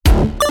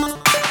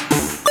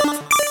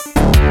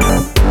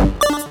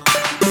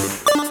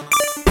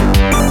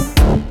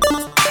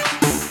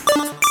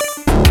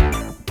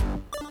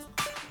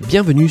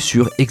bienvenue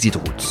sur Exit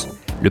Routes,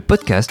 le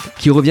podcast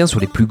qui revient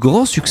sur les plus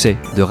grands succès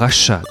de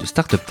rachat de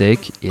start-up tech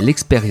et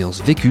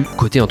l'expérience vécue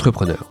côté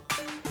entrepreneur.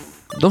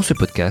 Dans ce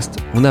podcast,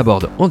 on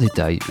aborde en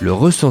détail le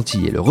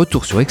ressenti et le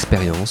retour sur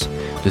expérience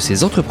de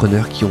ces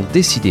entrepreneurs qui ont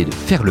décidé de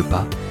faire le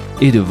pas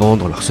et de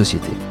vendre leur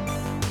société.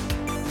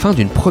 Fin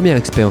d'une première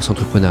expérience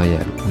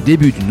entrepreneuriale ou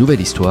début d'une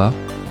nouvelle histoire,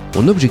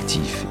 mon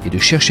objectif est de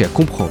chercher à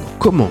comprendre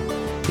comment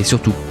et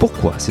surtout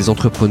pourquoi ces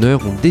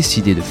entrepreneurs ont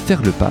décidé de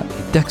faire le pas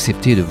et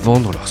d'accepter de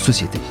vendre leur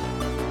société.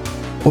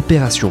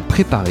 Opération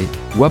préparée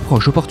ou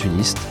approche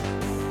opportuniste,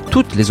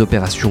 toutes les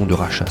opérations de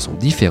rachat sont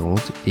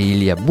différentes et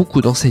il y a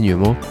beaucoup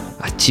d'enseignements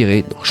à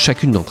tirer dans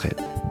chacune d'entre elles.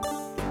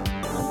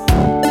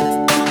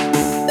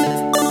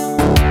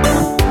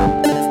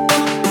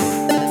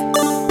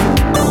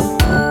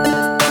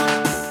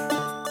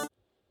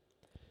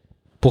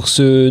 Pour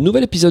ce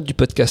nouvel épisode du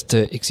podcast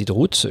Exit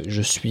Routes,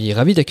 je suis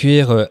ravi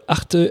d'accueillir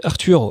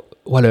Arthur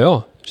Waller.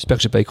 J'espère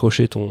que j'ai pas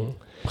écroché ton...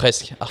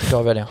 Presque,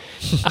 Arthur Waller.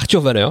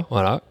 Arthur Waller,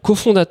 voilà,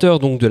 cofondateur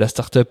donc de la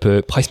startup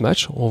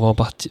PriceMatch. On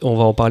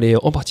va en parler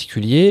en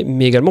particulier,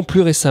 mais également plus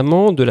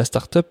récemment de la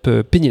startup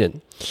Penny Lane.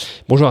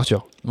 Bonjour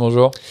Arthur.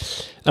 Bonjour.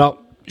 Alors,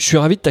 je suis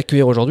ravi de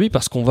t'accueillir aujourd'hui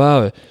parce qu'on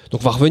va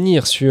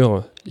revenir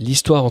sur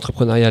l'histoire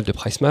entrepreneuriale de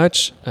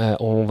PriceMatch.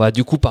 On va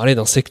du coup parler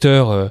d'un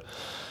secteur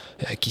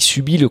qui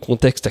subit le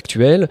contexte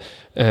actuel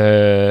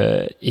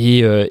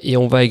et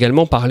on va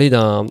également parler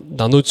d'un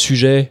autre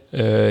sujet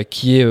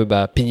qui est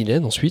Penny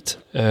Lane ensuite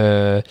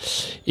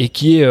et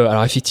qui est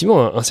alors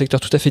effectivement un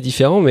secteur tout à fait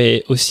différent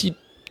mais aussi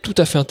tout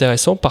à fait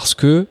intéressant parce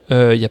que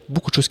il y a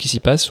beaucoup de choses qui s'y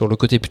passent sur le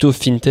côté plutôt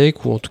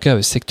fintech ou en tout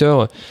cas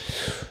secteur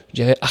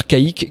je dirais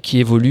archaïque qui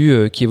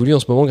évolue en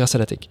ce moment grâce à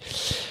la tech.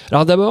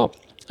 Alors d'abord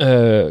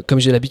comme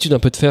j'ai l'habitude un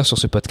peu de faire sur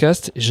ce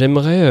podcast,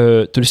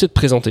 j'aimerais te laisser te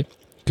présenter,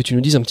 que tu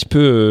nous dises un petit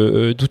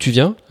peu d'où tu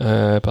viens,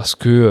 parce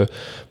que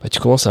tu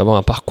commences à avoir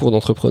un parcours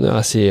d'entrepreneur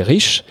assez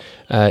riche,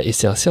 et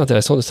c'est assez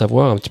intéressant de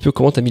savoir un petit peu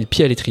comment tu as mis le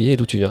pied à l'étrier et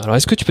d'où tu viens. Alors,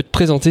 est-ce que tu peux te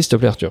présenter, s'il te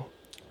plaît, Arthur ?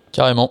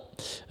 Carrément.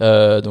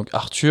 Donc,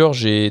 Arthur,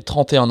 j'ai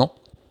 31 ans.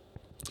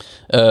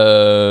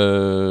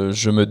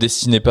 Je me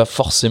destinais pas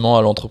forcément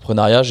à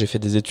l'entrepreneuriat. J'ai fait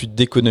des études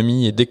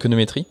d'économie et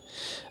d'économétrie.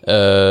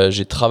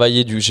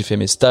 J'ai fait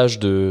mes stages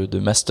de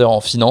master en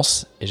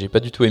finance et j'ai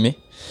pas du tout aimé.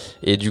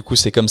 Et du coup,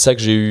 c'est comme ça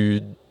que j'ai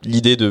eu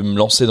l'idée de me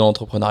lancer dans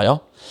l'entrepreneuriat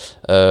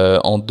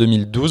en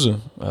 2012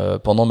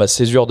 pendant ma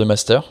césure de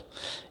master.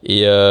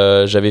 Et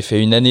j'avais fait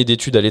une année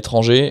d'études à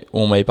l'étranger où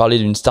on m'avait parlé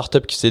d'une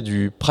startup qui faisait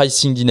du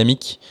pricing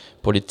dynamique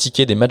pour les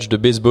tickets des matchs de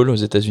baseball aux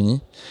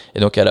États-Unis. Et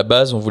donc à la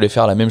base, on voulait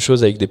faire la même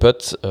chose avec des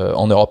potes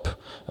en Europe.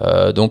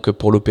 Donc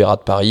pour l'Opéra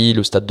de Paris,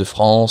 le Stade de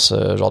France,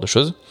 ce genre de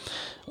choses.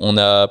 On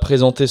a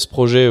présenté ce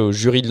projet au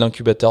jury de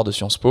l'incubateur de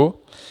Sciences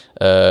Po,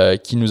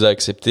 qui nous a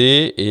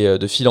accepté. Et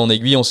de fil en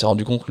aiguille, on s'est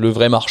rendu compte que le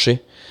vrai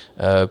marché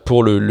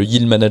pour le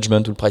yield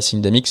management ou le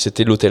pricing dynamique,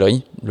 c'était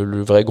l'hôtellerie,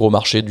 le vrai gros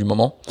marché du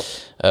moment.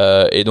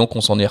 Et donc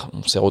on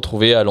s'est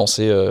retrouvé à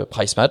lancer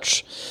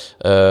PriceMatch,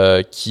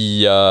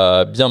 qui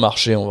a bien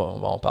marché, on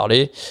va en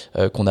parler,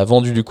 qu'on a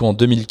vendu du coup en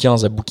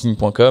 2015 à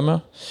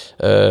Booking.com.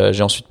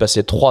 J'ai ensuite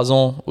passé 3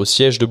 ans au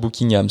siège de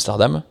Booking à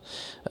Amsterdam,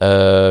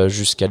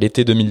 jusqu'à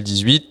l'été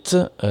 2018.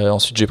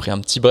 Ensuite j'ai pris un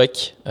petit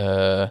break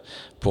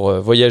pour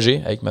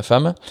voyager avec ma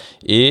femme,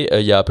 et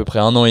il y a à peu près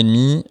 1 an et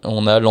demi,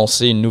 on a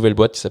lancé une nouvelle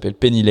boîte qui s'appelle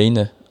Penny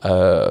Lane,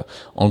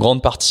 en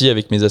grande partie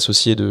avec mes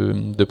associés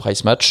de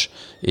PriceMatch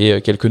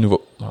et quelques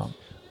nouveaux. Voilà.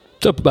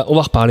 Top, on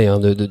va reparler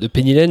de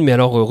Penny Lane, mais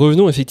alors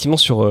revenons effectivement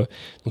sur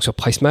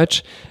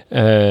PriceMatch.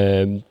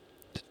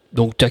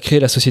 Donc tu as créé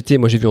la société,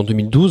 moi j'ai vu en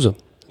 2012,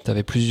 tu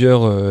avais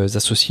plusieurs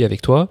associés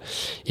avec toi,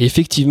 et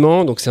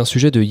effectivement donc c'est un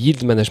sujet de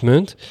yield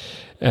management,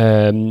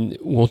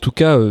 ou en tout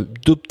cas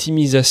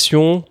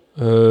d'optimisation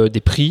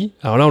des prix.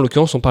 Alors là en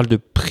l'occurrence on parle de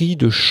prix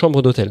de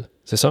chambre d'hôtel,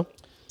 c'est ça ?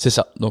 C'est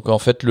ça. Donc en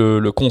fait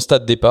le constat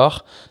de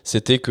départ,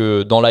 c'était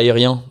que dans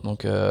l'aérien,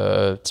 donc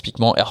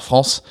typiquement Air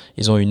France,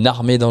 ils ont une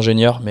armée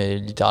d'ingénieurs, mais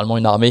littéralement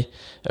une armée,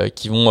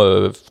 qui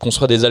vont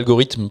construire des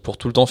algorithmes pour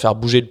tout le temps faire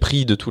bouger le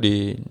prix de tous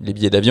les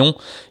billets d'avion.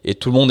 Et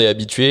tout le monde est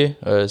habitué,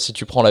 si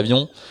tu prends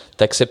l'avion,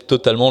 t'acceptes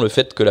totalement le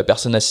fait que la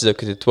personne assise à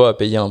côté de toi a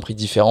payé un prix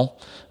différent,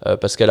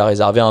 parce qu'elle a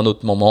réservé à un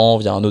autre moment,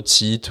 via un autre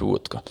site ou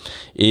autre, quoi.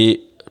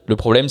 Et le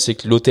problème, c'est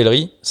que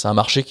l'hôtellerie, c'est un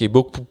marché qui est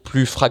beaucoup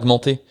plus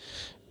fragmenté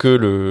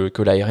que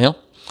l'aérien.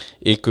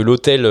 Et que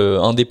l'hôtel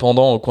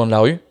indépendant au coin de la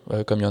rue,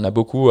 comme il y en a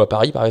beaucoup à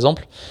Paris par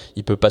exemple,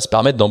 il peut pas se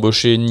permettre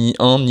d'embaucher ni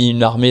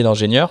une armée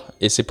d'ingénieurs,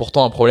 et c'est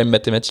pourtant un problème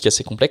mathématique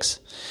assez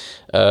complexe.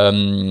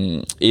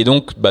 Et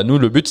donc nous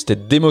le but c'était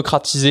de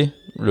démocratiser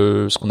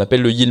ce qu'on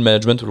appelle le yield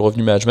management ou le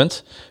revenu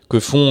management que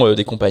font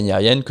des compagnies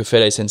aériennes, que fait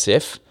la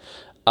SNCF,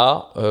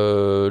 à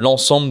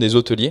l'ensemble des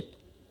hôteliers.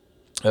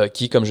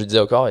 Qui, comme je disais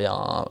encore, il y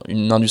a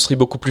une industrie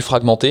beaucoup plus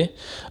fragmentée,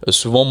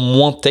 souvent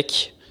moins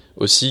tech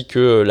aussi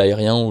que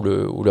l'aérien ou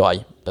le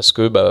rail, parce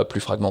que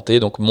plus fragmenté,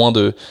 donc moins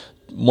de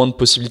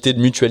possibilités de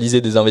mutualiser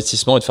des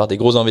investissements et de faire des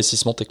gros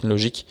investissements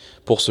technologiques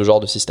pour ce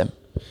genre de système.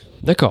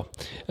 D'accord.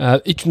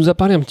 Et tu nous as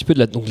parlé un petit peu de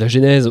la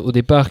genèse au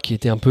départ, qui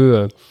était un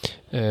peu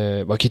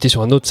qui était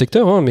sur un autre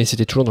secteur, hein, mais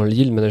c'était toujours dans le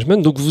yield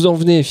management. Donc vous en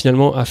venez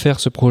finalement à faire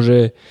ce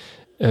projet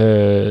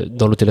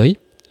dans l'hôtellerie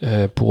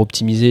pour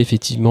optimiser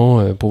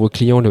effectivement pour vos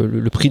clients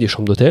le prix des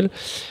chambres d'hôtel.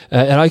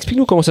 Alors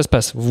explique-nous comment ça se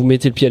passe. Vous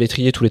mettez le pied à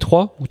l'étrier tous les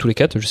 3 ou tous les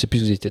 4, je ne sais plus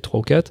si vous étiez 3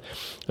 ou 4.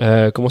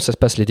 Comment ça se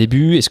passe les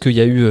débuts? Est-ce qu'il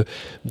y a eu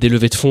des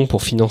levées de fonds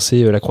pour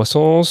financer la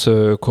croissance?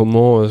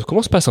 Comment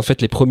se passent en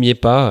fait les premiers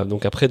pas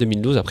donc après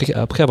 2012,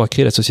 après avoir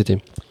créé la société?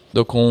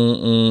 Donc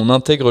on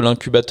intègre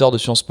l'incubateur de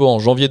Sciences Po en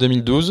janvier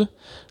 2012.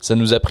 Ça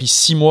nous a pris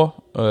 6 mois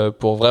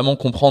pour vraiment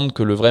comprendre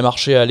que le vrai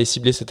marché à aller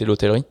cibler, c'était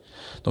l'hôtellerie.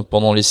 Donc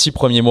pendant les 6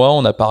 premiers mois,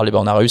 on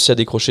a réussi à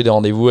décrocher des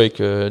rendez-vous avec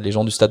les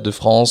gens du Stade de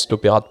France,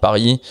 l'Opéra de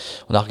Paris.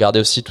 On a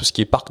regardé aussi tout ce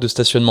qui est parc de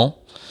stationnement,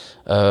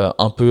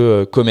 un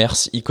peu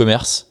commerce,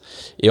 e-commerce.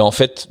 Et en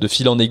fait, de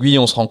fil en aiguille,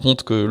 on se rend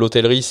compte que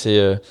l'hôtellerie, c'est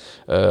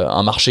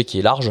un marché qui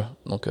est large.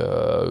 Donc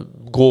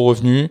gros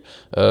revenus,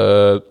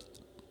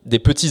 des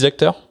petits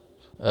acteurs.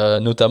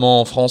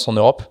 Notamment en France, en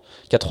Europe,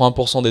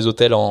 80% des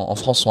hôtels en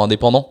France sont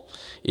indépendants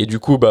et du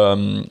coup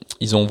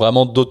ils ont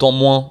vraiment d'autant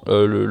moins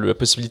la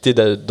possibilité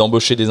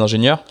d'embaucher des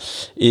ingénieurs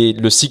et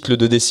le cycle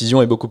de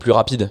décision est beaucoup plus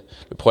rapide.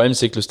 Le problème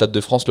c'est que le Stade de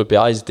France,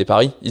 l'Opéra, ils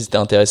étaient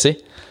intéressés,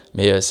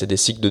 mais c'est des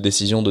cycles de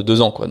décision de 2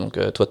 ans quoi. Donc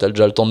toi t'as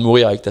déjà le temps de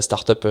mourir avec ta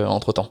start-up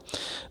entre temps.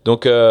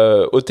 Donc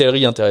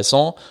hôtellerie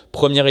intéressant.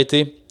 Premier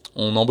été,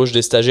 on embauche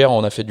des stagiaires,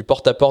 on a fait du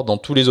porte-à-porte dans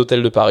tous les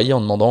hôtels de Paris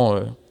en demandant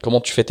comment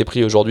tu fais tes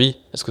prix aujourd'hui,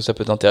 est-ce que ça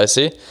peut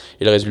t'intéresser?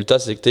 Et le résultat,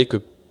 c'était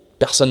que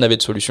personne n'avait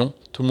de solution,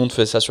 tout le monde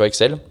fait ça sur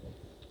Excel.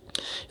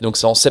 Et donc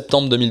c'est en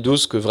septembre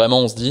 2012 que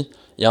vraiment on se dit,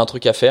 il y a un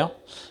truc à faire.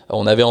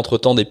 On avait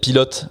entre-temps des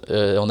pilotes,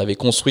 on avait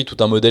construit tout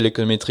un modèle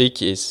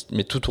économétrique,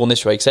 mais tout tournait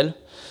sur Excel,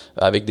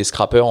 avec des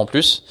scrappers en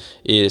plus.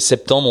 Et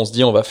septembre, on se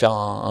dit, on va faire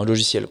un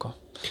logiciel quoi.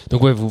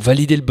 Donc ouais, vous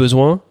validez le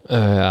besoin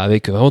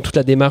avec vraiment toute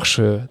la démarche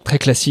très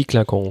classique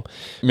là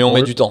Mais on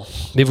met du temps.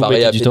 Mais vous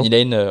Pareil mettez du temps.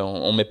 Penny Lane,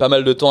 on met pas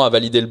mal de temps à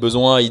valider le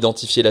besoin, à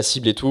identifier la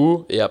cible et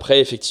tout. Et après,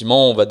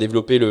 effectivement, on va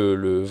développer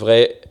le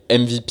vrai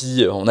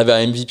MVP. On avait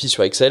un MVP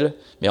sur Excel,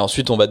 mais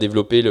ensuite on va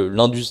développer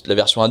la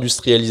version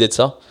industrialisée de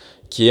ça,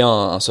 qui est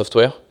un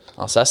software,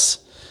 un SaaS,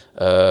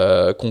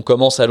 qu'on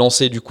commence à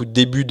lancer du coup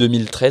début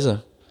 2013.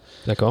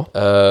 D'accord.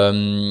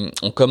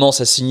 On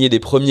commence à signer des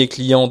premiers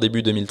clients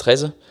début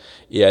 2013.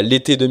 Et à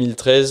l'été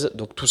 2013,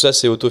 donc tout ça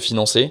c'est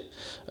autofinancé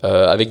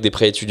avec des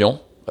prêts étudiants.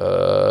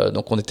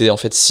 Donc on était en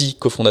fait 6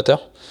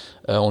 cofondateurs.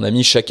 On a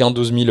mis chacun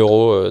 12 000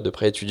 euros de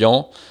prêts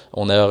étudiants.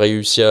 On a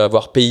réussi à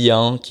avoir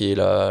PIA1 qui est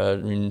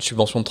une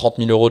subvention de 30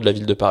 000 euros de la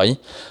ville de Paris.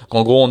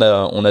 Donc, en gros on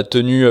a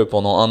tenu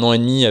pendant 1 an et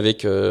demi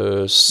avec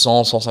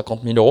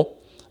 150 000 euros.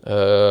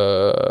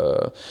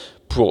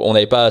 On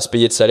n'avait pas à se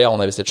payer de salaire, on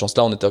avait cette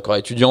chance-là, on était encore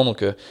étudiants,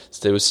 donc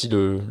c'était aussi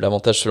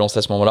l'avantage de se lancer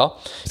à ce moment-là.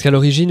 Parce qu'à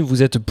l'origine,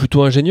 vous êtes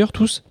plutôt ingénieurs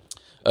tous ?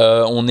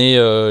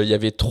 Il y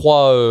avait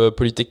 3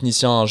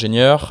 polytechniciens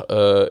ingénieurs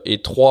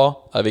et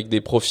 3 avec des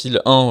profils,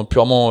 1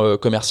 purement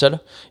commercial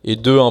et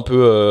 2 un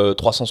peu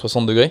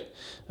 360 degrés.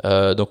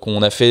 Donc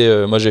on a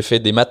fait, moi j'ai fait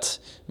des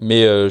maths,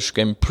 mais je suis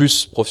quand même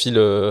plus profil,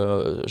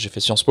 j'ai fait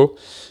Sciences Po,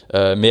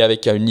 mais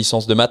avec une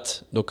licence de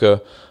maths. Donc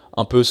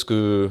un peu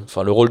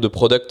le rôle de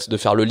product, de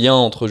faire le lien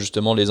entre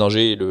justement les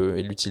ingés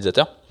et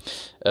l'utilisateur.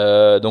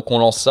 Donc on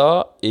lance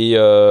ça et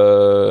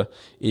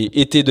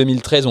été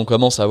 2013 on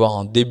commence à avoir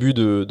un début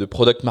de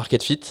product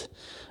market fit.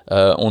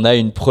 On a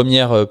une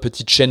première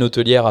petite chaîne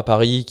hôtelière à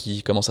Paris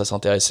qui commence à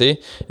s'intéresser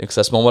et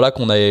c'est à ce moment-là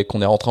qu'on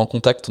est rentré en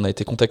contact. On a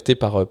été contacté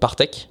par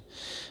Partech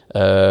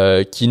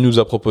qui nous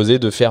a proposé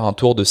de faire un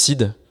tour de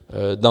seed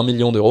d'1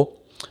 million d'euros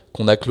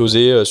qu'on a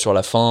closé sur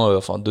la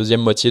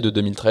deuxième moitié de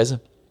 2013.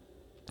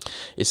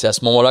 Et c'est à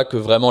ce moment-là que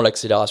vraiment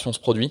l'accélération se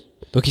produit.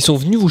 Donc ils sont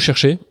venus vous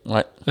chercher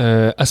ouais.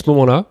 À ce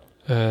moment-là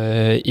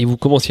et vous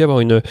commenciez à avoir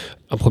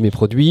un premier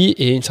produit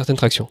et une certaine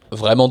traction.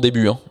 Vraiment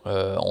début. Hein.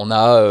 On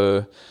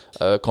a,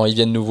 quand ils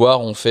viennent nous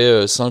voir, on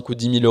fait 5 ou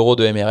 10 000 euros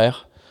de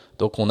MRR.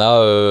 Donc on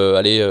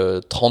a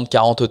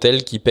 30-40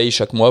 hôtels qui payent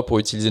chaque mois pour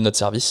utiliser notre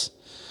service.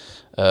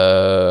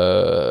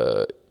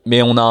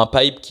 Mais on a un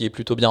pipe qui est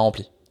plutôt bien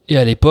rempli. Et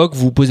à l'époque,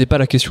 vous ne vous posez pas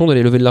la question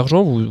d'aller lever de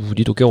l'argent? Vous vous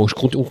dites, ok, on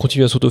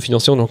continue à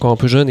s'autofinancer, on est encore un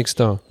peu jeune,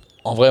 etc.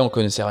 En vrai, on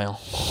connaissait rien.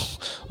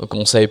 Donc,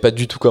 on savait pas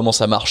du tout comment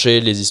ça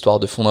marchait, les histoires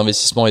de fonds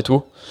d'investissement et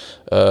tout.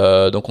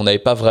 Donc, on n'avait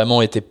pas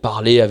vraiment été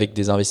parler avec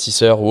des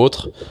investisseurs ou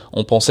autres.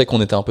 On pensait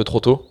qu'on était un peu trop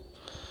tôt.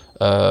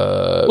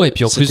 Ouais, et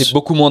puis en c'était plus,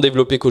 beaucoup moins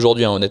développé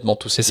qu'aujourd'hui, hein, honnêtement,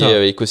 tout ce qui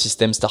est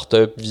écosystème,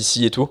 startup,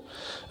 VC et tout.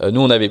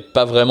 Nous, on n'avait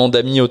pas vraiment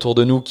d'amis autour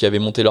de nous qui avaient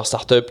monté leur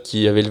startup,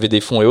 qui avaient levé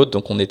des fonds et autres,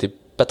 donc on n'était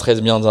pas très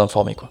bien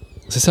informés, quoi.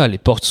 C'est ça, les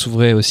portes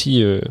s'ouvraient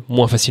aussi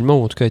moins facilement,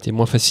 ou en tout cas étaient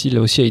moins faciles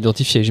aussi à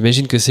identifier.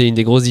 J'imagine que c'est une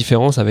des grosses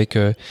différences avec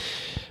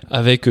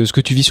ce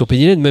que tu vis sur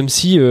Penny Lane, même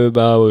si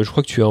je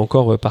crois que tu as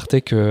encore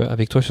Partech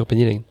avec toi sur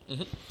Penny Lane.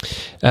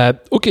 Mm-hmm.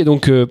 Ok,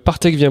 donc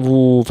Partech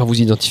vous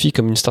identifie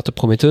comme une startup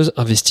prometteuse,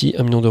 investit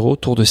 1 million d'euros,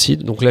 tour de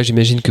seed. Donc là,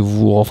 j'imagine que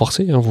vous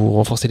renforcez, vous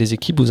renforcez les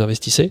équipes, vous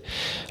investissez.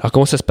 Alors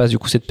comment ça se passe du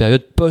coup cette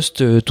période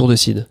post-tour de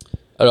seed?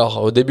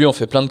 Alors au début, on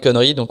fait plein de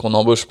conneries, donc on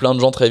embauche plein de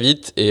gens très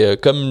vite, et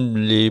comme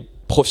les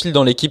profils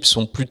dans l'équipe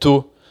sont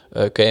plutôt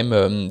quand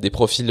même des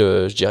profils,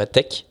 je dirais,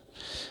 tech.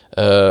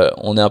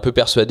 on est un peu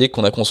persuadé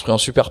qu'on a construit un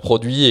super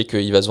produit et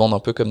qu'il va se vendre un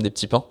peu comme des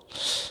petits pains.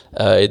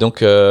 Et donc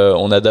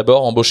on a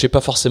d'abord embauché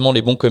pas forcément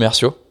les bons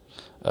commerciaux.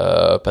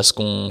 Parce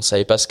qu'on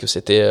savait pas ce que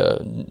c'était,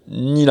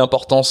 ni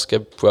l'importance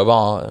qu'elle pouvait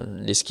avoir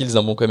les skills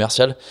d'un bon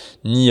commercial,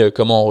 ni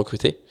comment en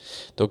recruter.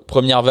 Donc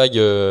première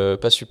vague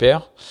pas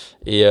super,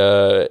 et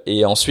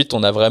ensuite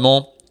on a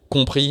vraiment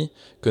compris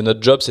que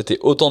notre job c'était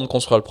autant de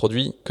construire le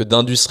produit que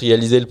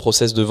d'industrialiser le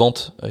process de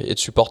vente et de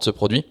support de ce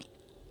produit.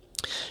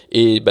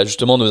 Et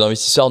justement nos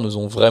investisseurs nous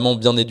ont vraiment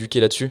bien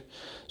éduqués là-dessus,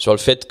 sur le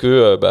fait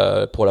que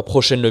pour la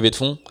prochaine levée de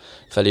fonds,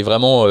 il fallait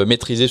vraiment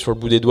maîtriser sur le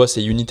bout des doigts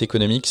ces unit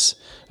economics,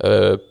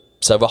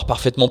 savoir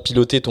parfaitement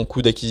piloter ton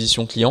coût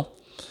d'acquisition client.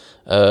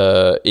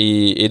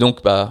 Et donc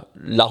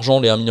l'argent,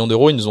 les 1 million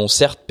d'euros, ils nous ont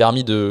certes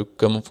permis de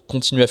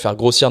continuer à faire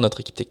grossir notre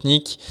équipe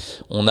technique.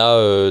 On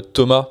a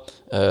Thomas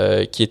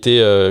qui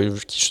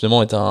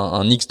justement est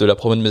un X de la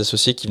promo de mes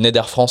associés, qui venait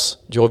d'Air France,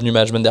 du revenu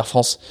management d'Air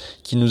France,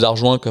 qui nous a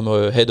rejoint comme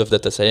Head of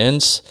Data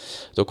Science.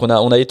 Donc on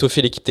a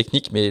étoffé l'équipe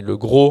technique, mais le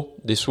gros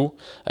des sous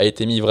a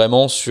été mis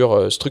vraiment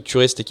sur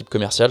structurer cette équipe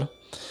commerciale.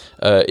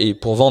 Et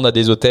pour vendre à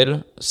des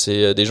hôtels,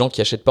 c'est des gens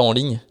qui achètent pas en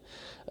ligne.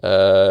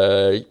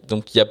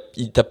 Donc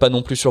il tape pas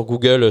non plus sur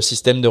Google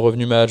système de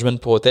revenu management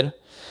pour hôtel.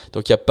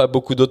 Donc il y a pas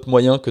beaucoup d'autres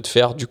moyens que de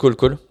faire du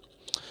call.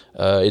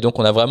 Et donc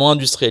on a vraiment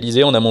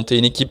industrialisé, on a monté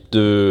une équipe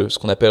de ce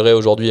qu'on appellerait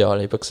aujourd'hui, alors à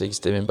l'époque ça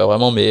existait même pas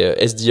vraiment, mais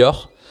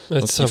SDR,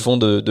 donc qui font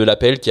de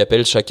l'appel, qui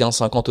appellent chacun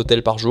 50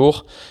 hôtels par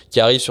jour, qui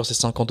arrivent sur ces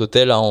 50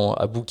 hôtels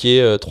à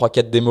booker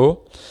 3-4 démos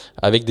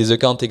avec des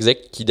account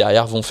execs qui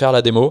derrière vont faire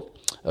la démo,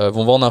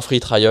 vont vendre un free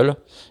trial,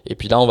 et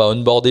puis là on va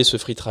onboarder ce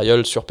free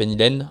trial sur Penny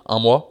Lane 1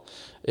 mois.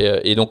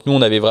 Et donc nous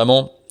on avait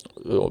vraiment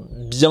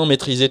bien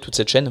maîtrisé toute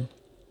cette chaîne.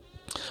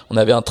 On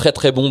avait un très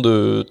très bon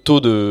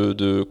taux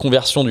de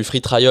conversion du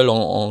free trial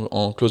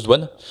en closed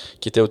one,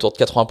 qui était autour de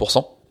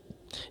 80%.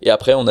 Et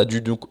après on a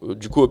dû du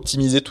coup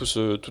optimiser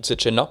toute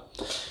cette chaîne là.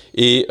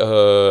 Et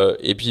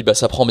puis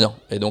ça prend bien.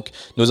 Et donc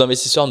nos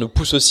investisseurs nous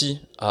poussent aussi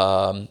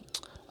à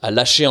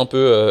lâcher un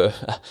peu.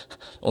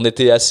 On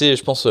était assez,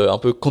 je pense, un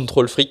peu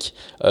control freak.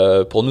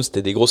 Pour nous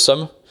c'était des grosses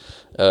sommes.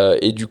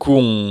 Et du coup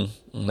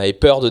on avait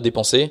peur de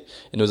dépenser,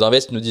 et nos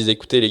invests nous disent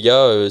écoutez les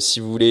gars, si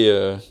vous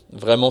voulez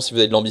vraiment, si vous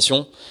avez de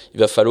l'ambition,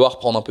 il va falloir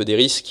prendre un peu des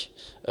risques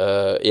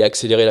et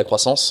accélérer la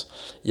croissance.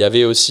 Il y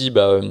avait aussi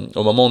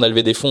au moment où on a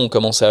levé des fonds, on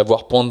commençait à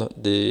voir poindre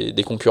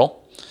des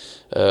concurrents.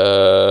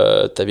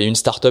 T'avais une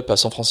startup à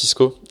San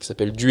Francisco qui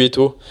s'appelle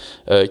Duetto,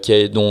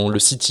 dont le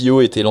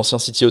CTO était l'ancien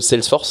CTO de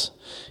Salesforce.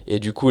 Et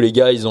du coup les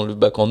gars, ils ont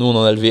quand nous on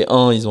en a levé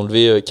 1, ils ont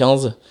levé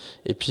 15.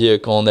 Et puis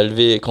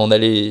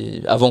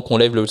avant qu'on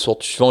lève le tour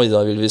suivant, ils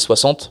avaient levé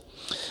 60.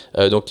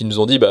 Donc ils nous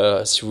ont dit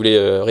si vous voulez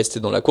rester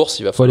dans la course,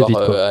 il va falloir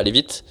aller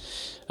vite.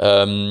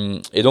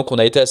 Et donc on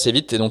a été assez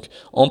vite. Et donc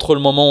entre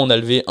le moment où on a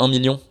levé 1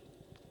 million,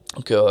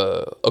 donc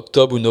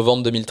octobre ou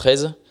novembre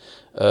 2013,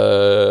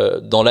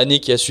 dans l'année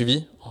qui a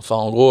suivi, enfin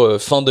en gros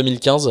fin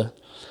 2015,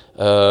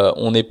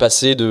 on est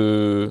passé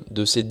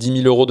de ces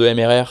 10 000 euros de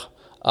MRR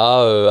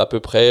à peu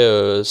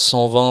près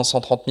 120,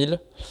 130 000.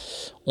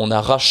 On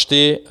a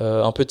racheté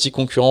un petit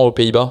concurrent aux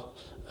Pays-Bas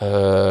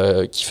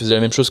qui faisait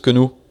la même chose que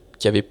nous,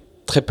 qui avait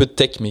très peu de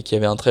tech mais qui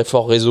avait un très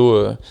fort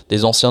réseau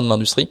des anciens de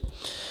l'industrie.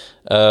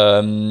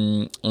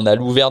 On a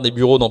ouvert des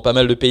bureaux dans pas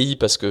mal de pays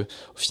parce que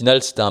au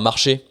final c'était un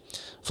marché.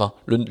 Enfin,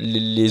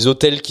 les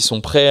hôtels qui sont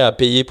prêts à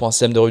payer pour un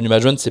système de revenu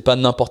management, c'est pas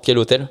n'importe quel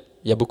hôtel.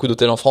 Il y a beaucoup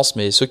d'hôtels en France,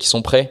 mais ceux qui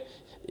sont prêts,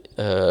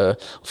 en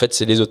fait,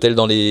 c'est les hôtels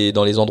dans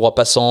les endroits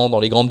passants,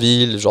 dans les grandes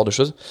villes, ce genre de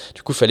choses.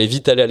 Du coup, il fallait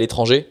vite aller à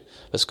l'étranger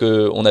parce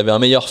que on avait un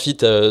meilleur fit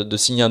de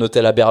signer un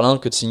hôtel à Berlin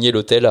que de signer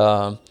l'hôtel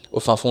au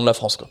fin fond de la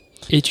France, quoi.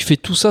 Et tu fais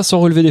tout ça sans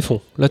relever des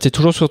fonds. Là, tu es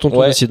toujours sur ton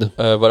tour d'acide.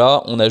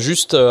 Voilà, on a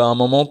juste à un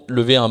moment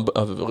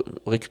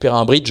récupéré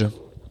un bridge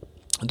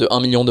de 1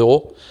 million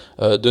d'euros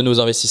de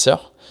nos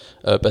investisseurs.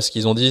 Parce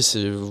qu'ils ont dit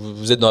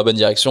vous êtes dans la bonne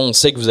direction, on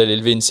sait que vous allez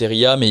lever une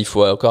série A, mais il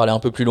faut encore aller un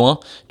peu plus loin.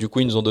 Du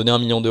coup, ils nous ont donné 1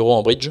 million d'euros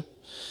en bridge.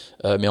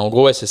 Mais en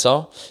gros, c'est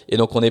ça. Et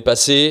donc, on est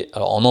passé,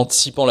 alors en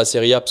anticipant la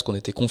série A, parce qu'on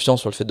était confiant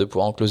sur le fait de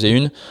pouvoir en closer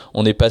une,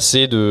 on est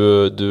passé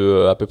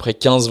de à peu près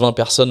 15-20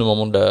 personnes au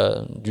moment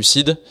du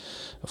seed,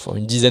 enfin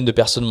une dizaine de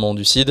personnes au moment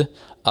du seed,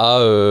 à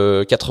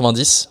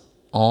 90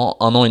 en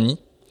 1 an et demi.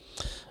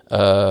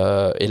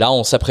 Et là,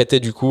 on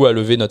s'apprêtait du coup à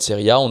lever notre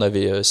série A. On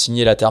avait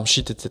signé la term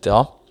sheet, etc.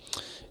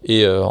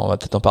 Et on va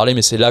peut-être en parler,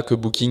 mais c'est là que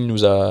Booking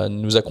nous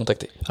a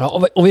contactés.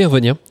 Alors on va y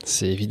revenir.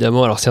 C'est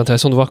évidemment, alors c'est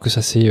intéressant de voir que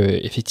ça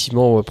s'est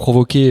effectivement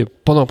provoqué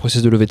pendant un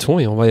processus de levée de fonds,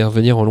 et on va y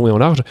revenir en long et en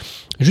large.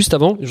 Juste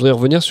avant, je voudrais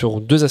revenir sur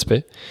 2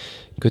 aspects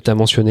que tu as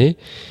mentionnés,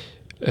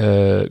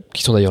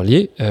 qui sont d'ailleurs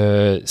liés.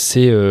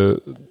 C'est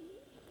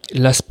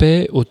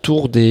l'aspect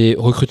autour des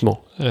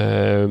recrutements,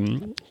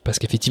 parce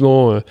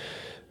qu'effectivement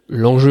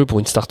l'enjeu pour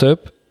une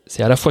startup,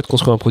 c'est à la fois de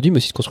construire un produit, mais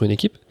aussi de construire une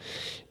équipe.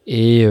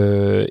 Et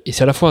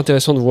c'est à la fois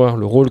intéressant de voir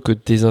le rôle que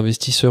des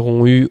investisseurs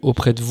ont eu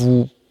auprès de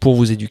vous pour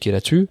vous éduquer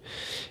là-dessus,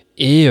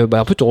 et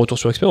un peu ton retour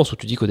sur expérience où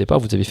tu dis qu'au départ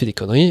vous avez fait des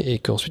conneries et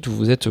qu'ensuite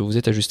vous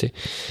êtes ajusté.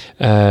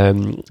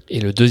 Et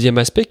le deuxième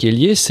aspect qui est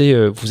lié, c'est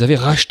vous avez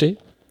racheté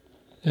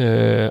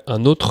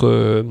un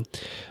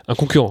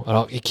concurrent.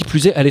 Alors, et qui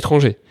plus est à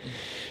l'étranger.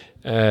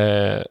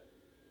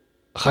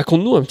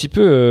 Raconte-nous un petit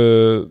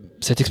peu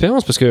cette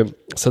expérience, parce que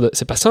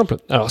c'est pas simple.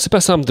 Alors, c'est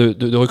pas simple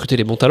de recruter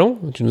les bons talents,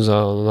 tu nous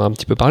en as un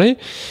petit peu parlé.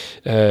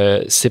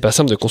 C'est pas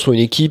simple de construire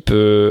une équipe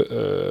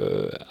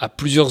à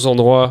plusieurs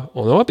endroits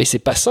en Europe, et c'est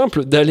pas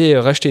simple d'aller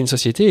racheter une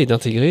société et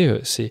d'intégrer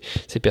ces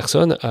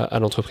personnes à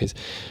l'entreprise.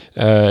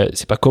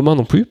 C'est pas commun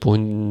non plus pour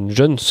une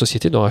jeune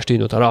société d'en racheter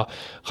une autre. Alors,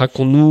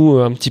 raconte-nous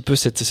un petit peu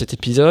cet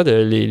épisode,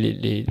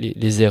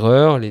 les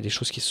erreurs, les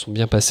choses qui se sont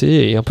bien passées,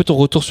 et un peu ton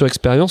retour sur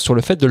expérience sur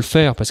le fait de le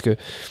faire, parce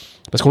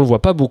qu'on le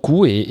voit pas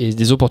beaucoup, et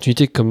des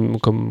opportunités comme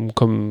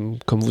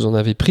vous en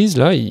avez prises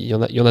là, il y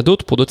en a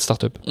d'autres pour d'autres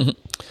startups.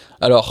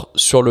 Alors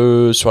sur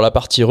la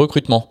partie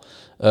recrutement,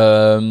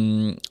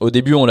 au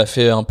début on l'a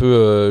fait un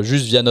peu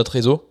juste via notre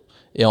réseau,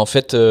 et en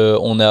fait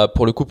on a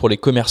pour les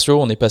commerciaux,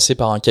 on est passé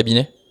par un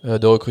cabinet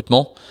de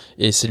recrutement,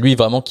 et c'est lui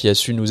vraiment qui a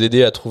su nous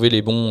aider à trouver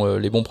les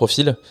bons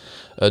profils.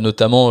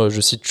 Notamment,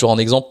 je cite toujours un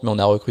exemple, mais on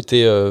a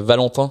recruté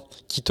Valentin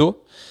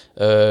Quito,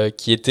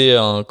 qui était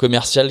un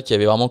commercial qui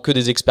avait vraiment que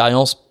des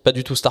expériences pas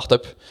du tout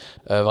start-up,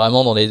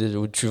 vraiment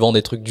où tu vends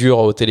des trucs durs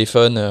au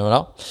téléphone,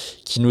 voilà,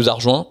 qui nous a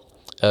rejoint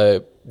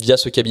via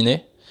ce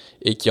cabinet,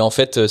 et qui en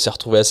fait s'est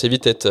retrouvé assez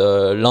vite être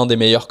l'un des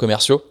meilleurs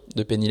commerciaux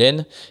de Penny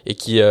Lane, et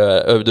qui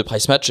de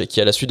Price Match, et qui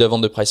à la suite de la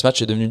vente de Price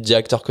Match est devenu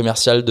directeur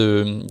commercial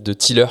de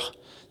Tiller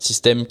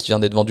System, qui vient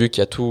d'être vendu,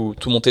 qui a tout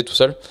monté tout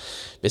seul.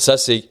 Mais ça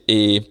c'est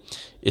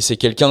c'est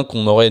quelqu'un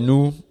qu'on aurait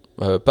nous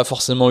pas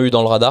forcément eu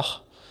dans le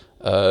radar.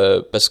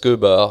 Parce que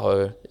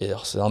et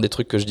alors c'est un des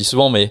trucs que je dis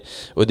souvent, mais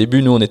au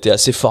début nous on était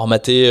assez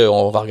formatés,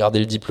 on va regarder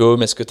le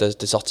diplôme, est-ce que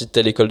t'es sorti de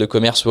telle école de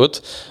commerce ou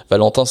autre.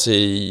 Valentin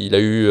il a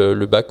eu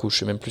le bac, ou je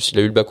sais même plus s'il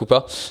a eu le bac ou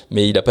pas,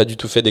 mais il a pas du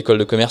tout fait d'école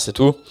de commerce et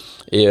tout,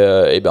 et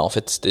en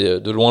fait c'était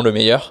de loin le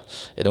meilleur.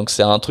 Et donc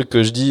c'est un truc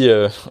que je dis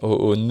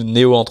aux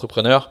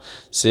néo-entrepreneurs,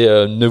 c'est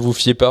ne vous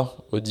fiez pas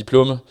au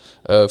diplôme,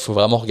 faut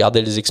vraiment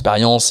regarder les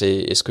expériences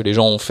et ce que les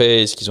gens ont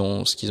fait et ce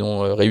qu'ils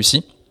ont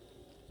réussi.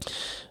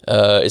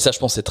 Et ça, je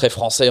pense, c'est très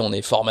français. On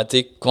est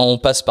formaté quand on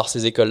passe par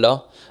ces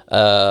écoles-là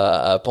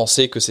à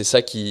penser que c'est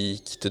ça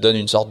qui te donne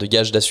une sorte de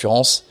gage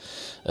d'assurance,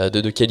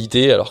 de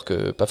qualité, alors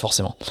que pas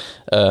forcément.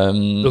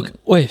 Donc,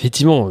 ouais,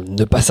 effectivement,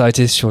 ne pas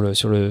s'arrêter sur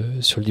le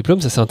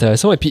diplôme, ça c'est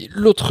intéressant. Et puis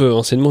l'autre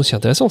enseignement aussi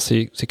intéressant,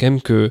 c'est quand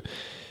même que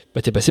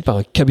t'es passé par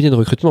un cabinet de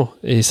recrutement,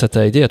 et ça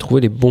t'a aidé à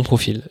trouver les bons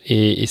profils.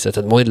 Et ça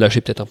t'a demandé de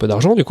lâcher peut-être un peu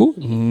d'argent du coup,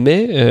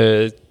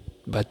 mais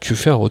tu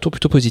fais un retour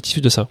plutôt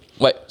positif de ça.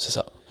 Ouais, c'est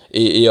ça.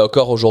 Et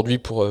encore aujourd'hui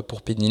pour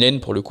Penny Lane,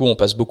 pour le coup, on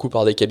passe beaucoup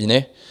par des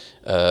cabinets.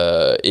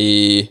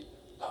 Et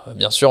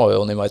bien sûr,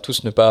 on aimerait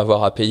tous ne pas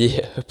avoir à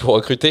payer pour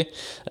recruter.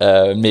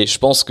 Mais je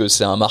pense que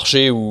c'est un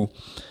marché où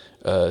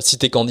si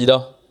t'es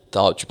candidat,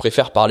 tu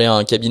préfères parler à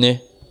un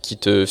cabinet qui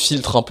te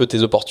filtre un peu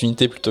tes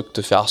opportunités plutôt que de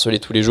te faire harceler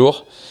tous les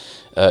jours.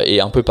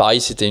 Et un peu pareil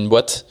si t'es une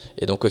boîte.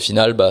 Et donc au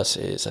final,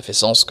 ça fait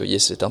sens qu'il y ait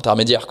cet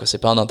intermédiaire, que c'est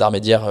pas un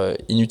intermédiaire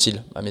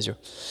inutile à mes yeux.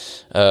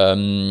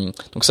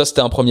 Donc ça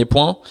c'était un premier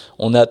point.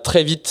 On a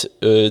très vite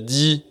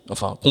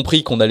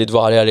compris qu'on allait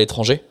devoir aller à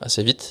l'étranger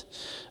assez vite,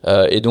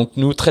 et donc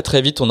nous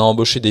très vite on a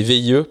embauché des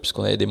VIE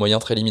puisqu'on avait des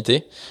moyens très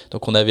limités.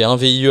 Donc on avait un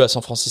VIE à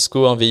San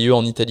Francisco, un VIE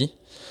en Italie,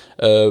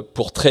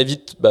 pour très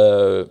vite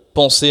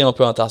penser un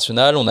peu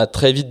international. On a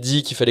très vite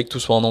dit qu'il fallait que tout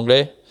soit en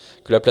anglais,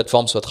 que la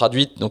plateforme soit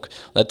traduite, donc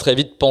on a très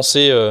vite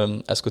pensé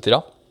à ce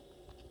côté-là.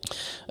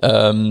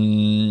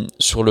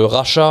 Sur le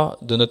rachat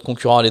de notre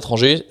concurrent à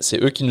l'étranger,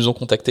 c'est eux qui nous ont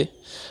contactés.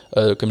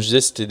 Comme je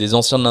disais, c'était des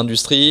anciens de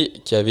l'industrie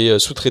qui avaient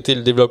sous-traité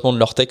le développement de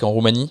leur tech en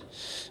Roumanie.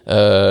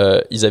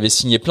 Ils avaient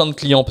signé plein de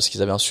clients parce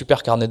qu'ils avaient un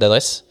super carnet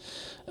d'adresses,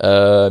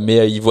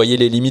 mais ils voyaient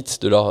les limites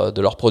de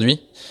leurs produits.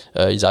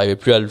 Ils n'arrivaient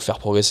plus à le faire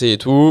progresser et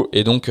tout.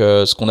 Et donc,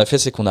 ce qu'on a fait,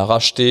 c'est qu'on a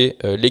racheté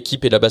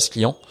l'équipe et la base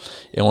client.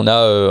 Et on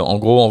a en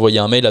gros envoyé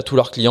un mail à tous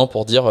leurs clients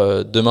pour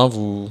dire demain,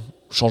 vous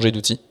changez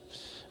d'outil.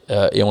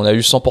 Et on a eu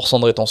 100%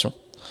 de rétention.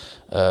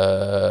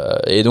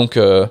 Et donc,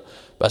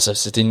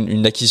 c'était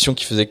une acquisition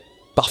qui faisait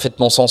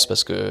parfaitement sens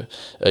parce que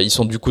ils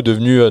sont du coup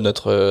devenus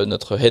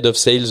notre head of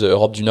sales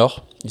Europe du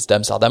Nord. Ils étaient à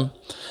Amsterdam.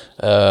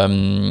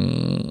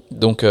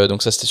 Donc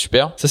ça c'était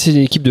super. Ça c'est une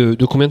équipe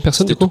de combien de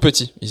personnes? C'était tout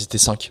petit, ils étaient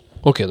 5.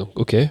 Ok,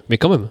 mais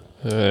quand même.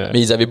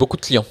 Mais ils avaient beaucoup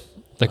de clients.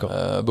 D'accord.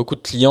 Beaucoup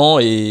de clients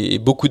et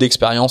beaucoup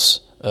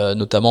d'expérience,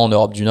 notamment en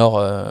Europe du Nord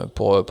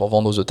pour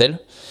vendre aux hôtels.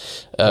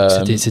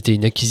 C'était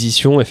une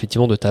acquisition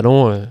effectivement de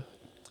talents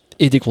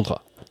et des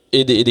contrats.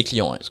 Et des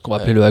clients, ouais. Ce qu'on va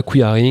appeler le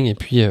acquiring, et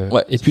puis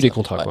les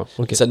contrats. Ouais. Quoi.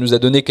 Okay. Ça nous a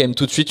donné quand même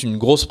tout de suite une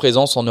grosse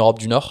présence en Europe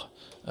du Nord.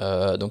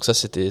 Donc ça,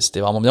 c'était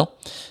vraiment bien.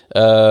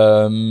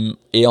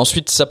 Et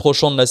ensuite,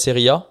 s'approchant de la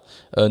série A,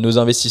 nos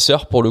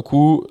investisseurs, pour le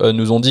coup,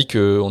 nous ont dit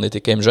qu'on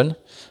était quand même jeunes.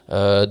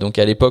 Donc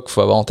à l'époque, il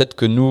faut avoir en tête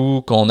que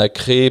nous, quand on a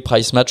créé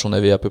Price Match, on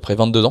avait à peu près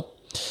 22 ans.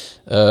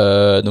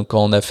 Donc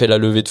quand on a fait la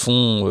levée de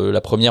fonds,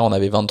 la première on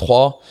avait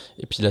 23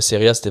 et puis la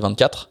série A c'était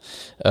 24,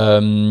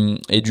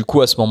 et du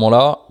coup à ce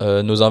moment-là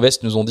nos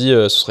invests nous ont dit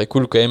ce serait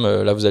cool quand même,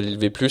 là vous allez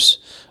lever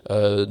plus,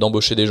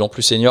 d'embaucher des gens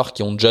plus seniors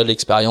qui ont déjà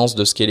l'expérience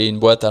de scaler une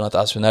boîte à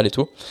l'international et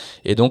tout.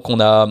 Et donc on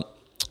a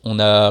on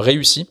a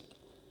réussi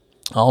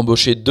à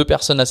embaucher 2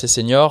 personnes assez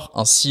seniors,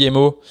 un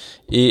CMO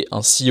et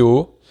un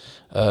COO.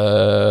 Pour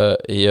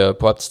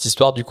la petite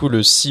histoire, du coup,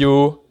 le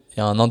COO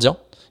était un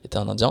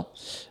Indien,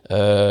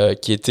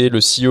 qui était le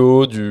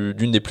CEO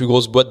d'une des plus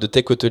grosses boîtes de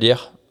tech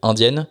hôtelière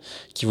indienne,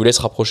 qui voulait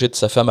se rapprocher de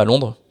sa femme à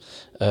Londres.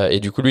 Et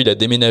du coup, lui, il a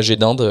déménagé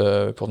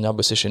d'Inde pour venir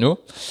bosser chez nous.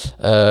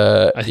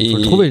 Il faut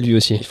le trouver, lui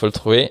aussi. Il faut le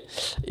trouver.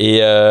 Et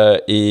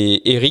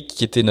Eric,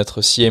 qui était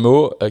notre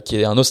CMO, qui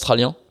est un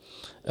Australien,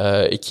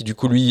 et qui du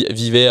coup, lui,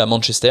 vivait à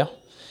Manchester,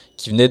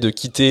 qui venait de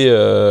quitter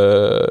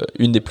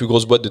une des plus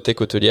grosses boîtes de tech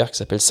hôtelière qui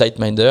s'appelle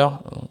SiteMinder.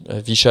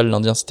 Vishal,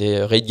 l'Indien,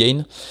 c'était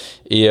RateGain.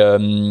 Et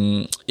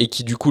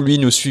qui du coup, lui,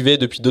 nous suivait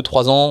depuis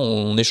 2-3 ans.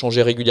 On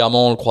échangeait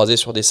régulièrement, on le croisait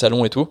sur des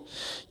salons et tout.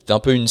 C'était un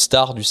peu une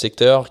star du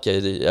secteur qui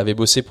avait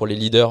bossé pour les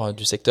leaders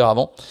du secteur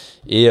avant.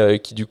 Et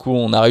qui du coup,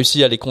 on a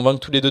réussi à les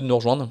convaincre tous les 2 de nous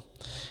rejoindre.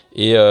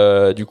 Et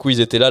du coup,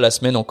 ils étaient là la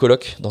semaine en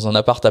coloc dans un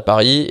appart à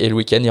Paris. Et le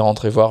week-end, ils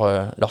rentraient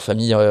voir leur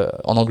famille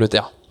en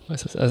Angleterre. Ouais,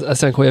 c'est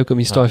assez incroyable comme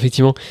histoire,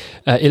 effectivement.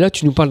 Et là,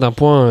 tu nous parles d'un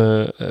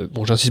point,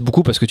 bon, j'insiste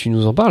beaucoup parce que tu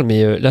nous en parles,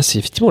 mais là, c'est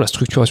effectivement la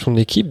structuration de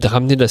l'équipe, de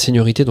ramener de la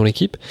seniorité dans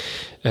l'équipe.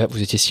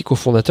 Vous étiez 6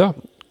 cofondateurs.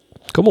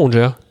 Comment on le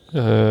gère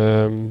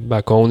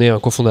quand on est un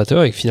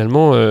cofondateur et que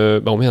finalement,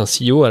 on met un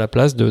CEO à la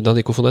place d'un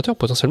des cofondateurs,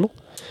 potentiellement?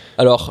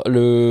 Alors,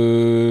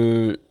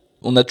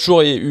 on a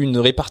toujours eu une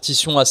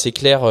répartition assez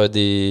claire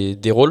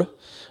des rôles.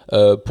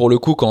 Pour le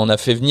coup, quand on a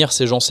fait venir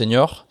ces gens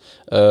seniors,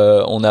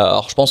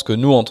 alors je pense que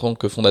nous, en tant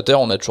que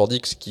fondateurs, on a toujours dit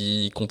que ce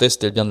qui comptait,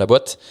 c'était le bien de la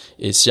boîte.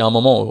 Et si à un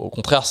moment, au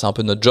contraire, c'est un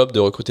peu notre job de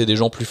recruter des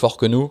gens plus forts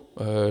que nous,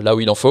 là où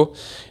il en faut.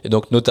 Et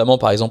donc, notamment,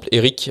 par exemple,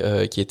 Eric,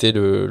 qui était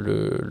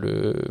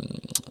le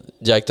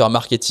directeur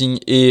marketing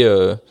et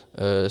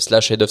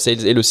slash head of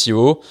sales et le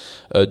CEO,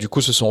 du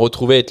coup, se sont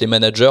retrouvés être les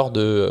managers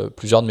de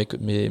plusieurs de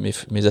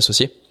mes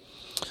associés.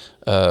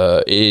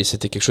 Et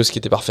c'était quelque chose qui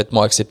était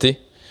parfaitement accepté.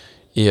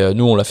 Et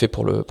nous, on l'a fait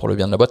pour le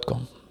bien de la boîte, quoi.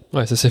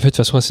 Ouais, ça s'est fait de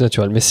façon assez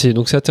naturelle, mais c'est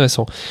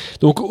intéressant.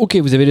 Donc, ok,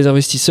 vous avez les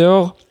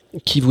investisseurs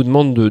qui vous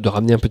demandent de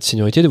ramener un peu de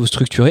seniorité, de vous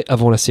structurer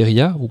avant la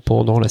série A ou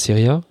pendant la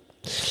série A.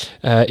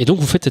 Et donc,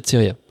 vous faites cette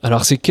série A.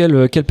 Alors, c'est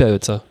quelle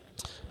période, ça?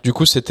 Du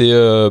coup, c'était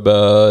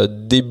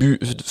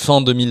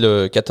fin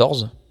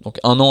 2014, donc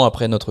 1 an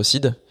après notre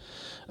seed.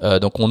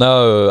 Donc, on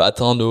a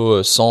atteint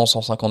nos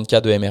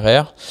 150K de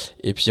MRR,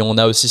 et puis on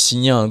a aussi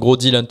signé un gros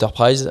deal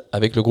enterprise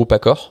avec le groupe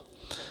Accor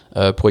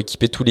pour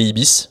équiper tous les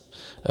Ibis.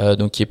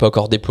 Donc qui n'est pas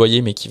encore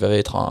déployé mais qui va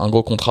être un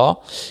gros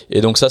contrat, et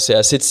donc ça c'est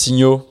assez de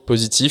signaux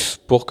positifs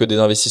pour que des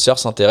investisseurs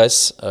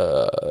s'intéressent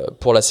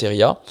pour la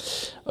série A.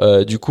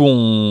 Du coup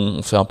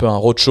on fait un peu un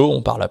roadshow,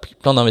 on parle à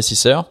plein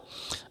d'investisseurs,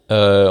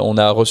 on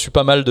a reçu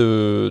pas mal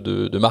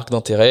de marques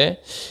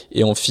d'intérêt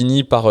et on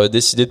finit par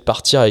décider de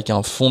partir avec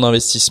un fonds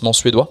d'investissement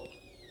suédois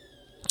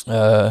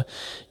avec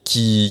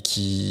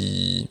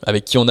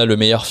qui on a le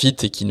meilleur fit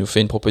et qui nous fait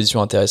une proposition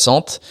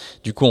intéressante.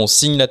 Du coup on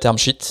signe la term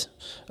sheet,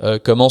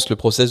 commence le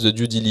process de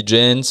due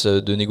diligence,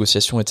 de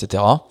négociation,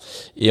 etc.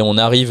 Et on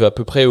arrive à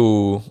peu près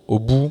au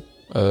bout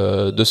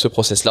de ce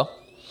process-là.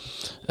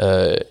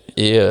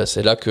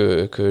 C'est là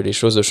que les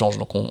choses changent.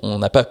 Donc on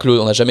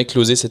n'a jamais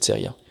closé cette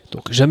série A.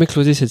 Donc jamais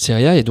closé cette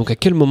série A. Et donc à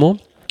quel moment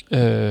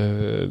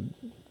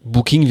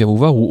Booking vient vous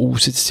voir, ou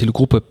c'est le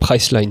groupe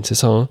Priceline, c'est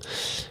ça, hein?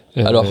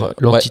 Alors,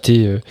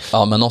 l'entité. Ouais.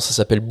 Alors maintenant, ça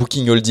s'appelle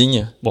Booking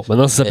Holding. Bon,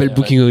 maintenant ça s'appelle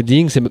Booking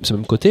Holding, c'est le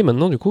même côté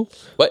maintenant, du coup.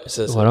 Ouais,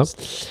 voilà.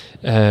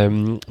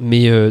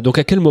 Donc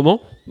à quel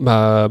moment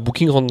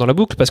Booking rentre dans la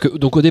boucle? Parce que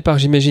donc au départ,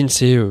 j'imagine,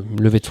 c'est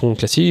levée de fonds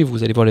classique,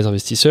 vous allez voir les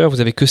investisseurs,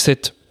 vous avez que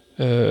cette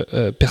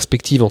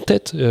perspective en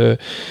tête,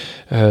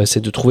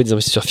 c'est de trouver des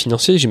investisseurs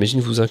financiers.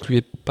 J'imagine que vous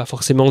incluez pas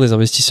forcément des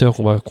investisseurs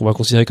qu'on va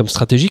considérer comme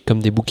stratégiques,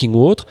 comme des Booking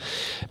ou autres.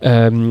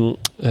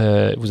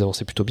 Vous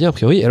avancez plutôt bien a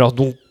priori. Alors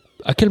donc,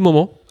 à quel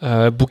moment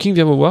Booking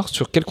vient vous voir?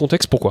 Sur quel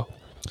contexte? Pourquoi?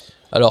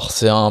 Alors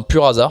c'est un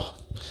pur hasard.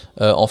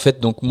 En fait,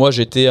 donc moi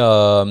je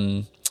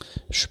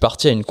suis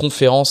parti à une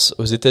conférence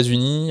aux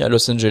États-Unis, à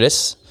Los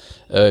Angeles,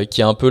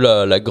 qui est un peu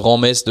la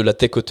grand-messe de la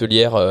tech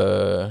hôtelière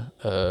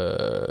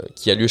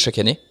qui a lieu chaque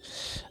année,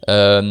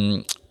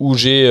 où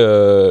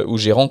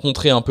j'ai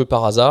rencontré un peu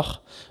par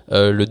hasard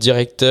le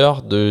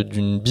directeur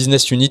d'une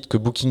business unit que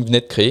Booking venait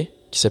de créer,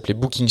 qui s'appelait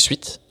Booking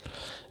Suite,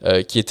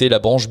 qui était la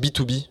branche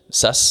B2B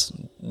SaaS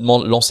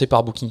lancée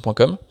par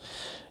Booking.com.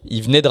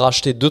 Il venait de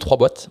racheter 2-3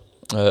 boîtes.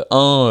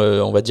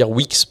 On va dire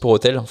Wix pour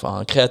hôtel, enfin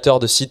un créateur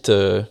de site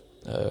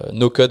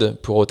no-code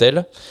pour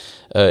hôtel.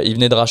 Ils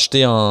venaient de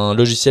racheter un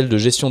logiciel de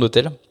gestion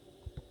d'hôtel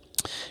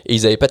et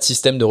ils n'avaient pas de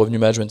système de revenu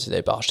management, ils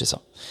n'avaient pas racheté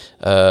ça.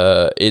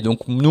 Et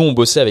donc nous on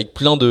bossait avec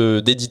plein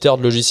d'éditeurs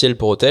de logiciels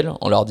pour hôtel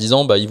en leur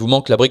disant il vous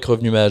manque la brique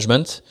revenu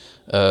management,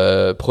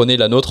 prenez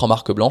la nôtre en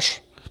marque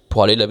blanche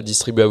pour aller la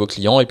distribuer à vos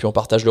clients et puis on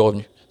partage le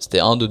revenu. C'était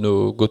un de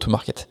nos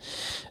go-to-market.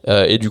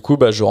 Et du coup,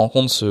 je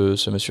rencontre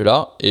ce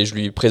monsieur-là et je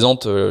lui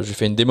présente, je lui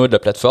fais une démo de la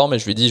plateforme et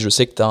je lui dis, je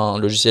sais que tu as un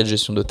logiciel de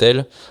gestion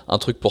d'hôtel, un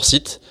truc pour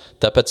site,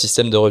 tu n'as pas de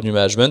système de revenu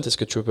management, est-ce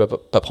que tu veux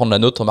pas prendre la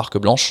nôtre en marque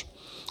blanche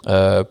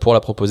pour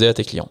la proposer à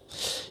tes clients?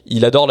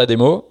 Il adore la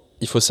démo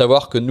il faut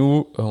savoir que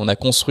nous, on a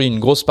construit une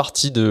grosse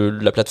partie de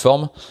la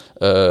plateforme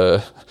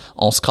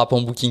en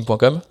scrapant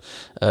booking.com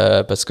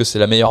parce que c'est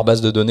la meilleure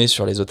base de données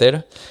sur les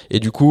hôtels. Et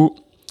du coup,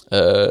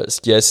 ce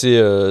qui est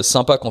assez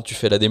sympa quand tu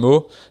fais la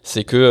démo,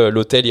 c'est que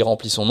l'hôtel il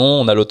remplit son nom,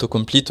 on a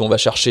l'autocomplete, on va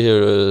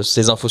chercher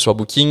ses infos sur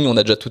Booking, on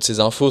a déjà toutes ses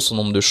infos, son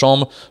nombre de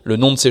chambres, le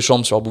nom de ses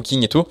chambres sur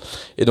Booking et tout.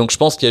 Et donc je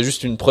pense qu'il y a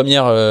juste une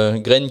première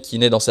graine qui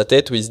naît dans sa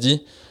tête où il se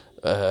dit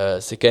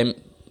c'est quand même,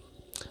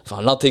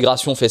 enfin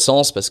l'intégration fait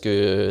sens parce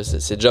que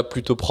c'est déjà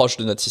plutôt proche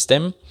de notre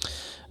système.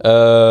 Il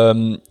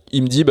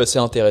me dit c'est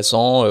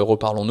intéressant,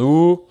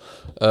 reparlons-nous.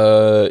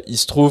 Il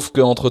se trouve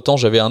qu'entre temps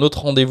j'avais un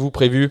autre rendez-vous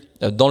prévu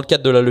dans le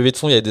cadre de la levée de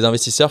fonds. Il y avait des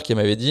investisseurs qui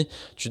m'avaient dit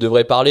tu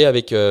devrais parler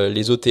avec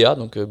les OTA,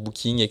 donc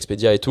Booking,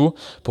 Expedia et tout,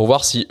 pour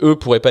voir si eux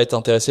pourraient pas être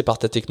intéressés par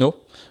ta techno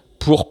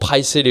pour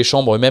pricer les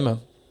chambres eux-mêmes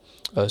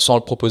sans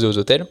le proposer aux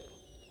hôtels.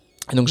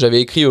 Et donc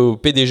j'avais écrit au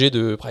PDG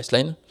de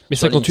Priceline. Mais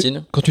ça, quand tu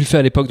le fais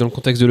à l'époque dans le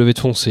contexte de levée de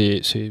fonds,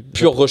 c'est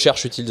pure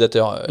recherche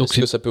utilisateur. Donc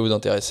est-ce que ça peut vous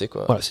intéresser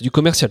quoi? Voilà, c'est du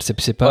commercial,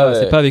 c'est pas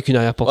avec une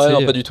arrière-pensée. Ouais,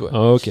 non, pas du tout. Ouais.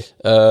 Ah, ok.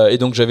 Et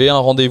donc j'avais un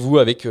rendez-vous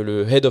avec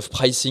le head of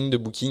pricing de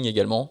Booking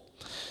également.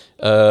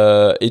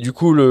 Et du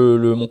coup,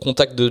 mon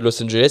contact de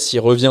Los Angeles, il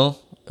revient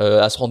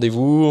à ce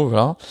rendez-vous.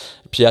 Voilà.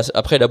 Puis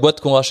après, la boîte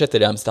qu'on rachète,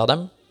 elle est à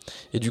Amsterdam.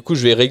 Et du coup,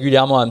 je vais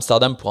régulièrement à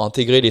Amsterdam pour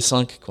intégrer les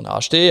 5 qu'on a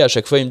rachetés. À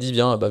chaque fois, il me dit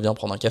viens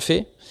prendre un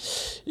café.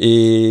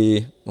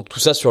 Et donc tout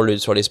ça sur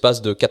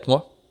l'espace de 4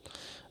 mois.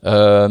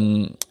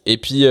 Et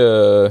puis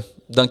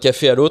d'un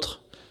café à l'autre,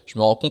 je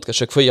me rends compte qu'à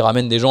chaque fois il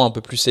ramène des gens un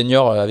peu plus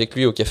seniors avec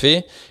lui au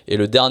café. Et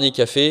le dernier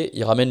café,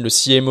 il ramène le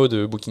CMO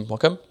de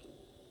Booking.com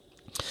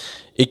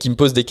et qui me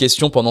pose des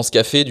questions pendant ce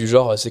café du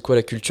genre c'est quoi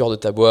la culture de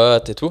ta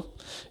boîte et tout.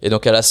 Et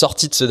donc à la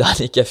sortie de ce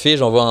dernier café,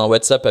 j'envoie un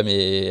WhatsApp à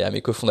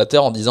mes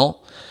cofondateurs en disant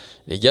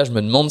les gars, je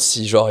me demande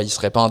si ils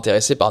seraient pas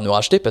intéressés par nous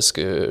racheter parce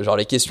que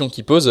les questions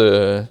qu'ils posent,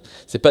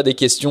 c'est pas des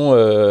questions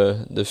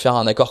de faire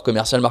un accord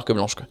commercial marque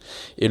blanche quoi.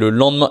 Et le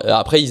lendemain,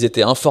 après ils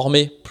étaient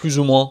informés plus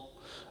ou moins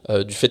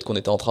du fait qu'on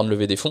était en train de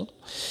lever des fonds.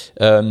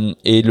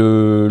 Et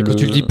quand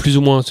tu le dis plus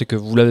ou moins, c'est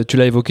que tu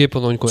l'as évoqué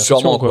pendant une conversation.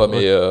 Sûrement quoi,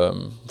 mais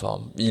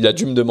il a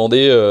dû me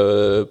demander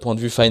point de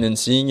vue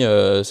financing,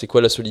 c'est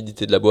quoi la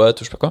solidité de la boîte,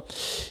 je sais pas quoi.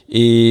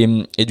 Et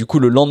du coup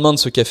le lendemain de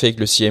ce café avec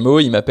le CMO,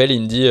 il m'appelle,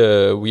 il me dit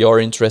we are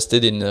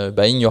interested in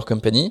buying your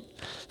company.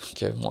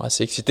 Donc,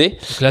 assez excité.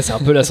 Donc là, c'est un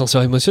peu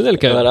l'ascenseur émotionnel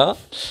quand même. Voilà.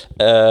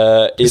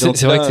 Et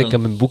c'est vrai que c'est quand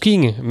même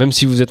Booking. Même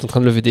si vous êtes en train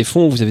de lever des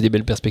fonds, vous avez des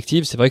belles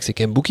perspectives, c'est vrai que c'est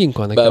quand même Booking,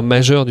 quoi, un acteur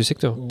majeur du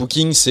secteur.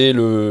 Booking, c'est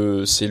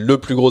le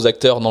plus gros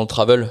acteur dans le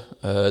travel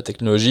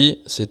technologie.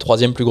 C'est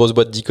 3e plus grosse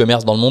boîte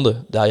d'e-commerce dans le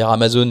monde, derrière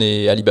Amazon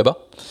et Alibaba.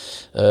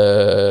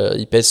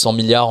 Il pèse 100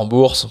 milliards en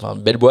bourse, enfin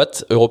belle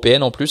boîte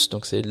européenne en plus,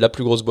 donc c'est la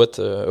plus grosse boîte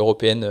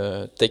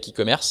européenne tech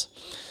e-commerce.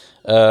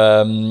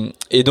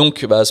 Et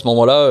donc à ce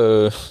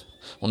moment-là,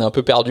 on est un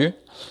peu perdu.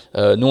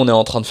 Nous, on est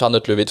en train de faire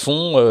notre levée de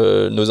fonds.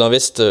 Nos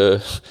invests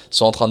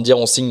sont en train de dire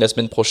on signe la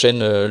semaine prochaine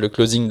le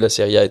closing de la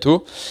série A et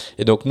tout.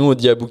 Et donc nous, on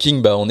dit à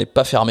Booking, on n'est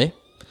pas fermé.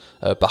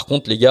 Par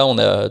contre, les gars,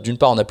 d'une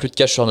part, on n'a plus de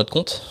cash sur notre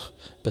compte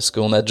parce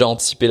qu'on a déjà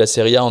anticipé la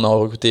série A, on a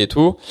recruté et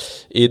tout.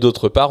 Et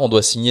d'autre part, on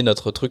doit signer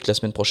notre truc la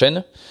semaine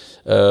prochaine.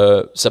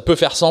 Ça peut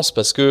faire sens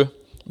parce que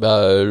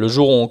le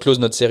jour où on close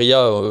notre série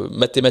A,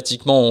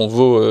 mathématiquement, on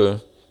vaut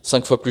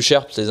 5 fois plus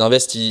cher. Les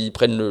invests, ils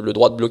prennent le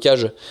droit de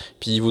blocage,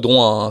 puis ils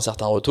voudront un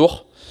certain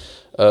retour.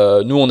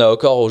 Nous, on a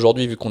encore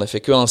aujourd'hui, vu qu'on a fait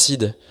que un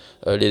seed,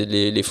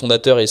 les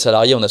fondateurs et les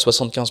salariés, on a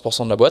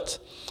 75% de la boîte.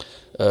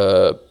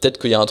 Peut-être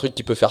qu'il y a un truc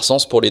qui peut faire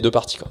sens pour les deux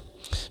parties, quoi.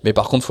 Mais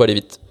par contre, il faut aller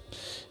vite.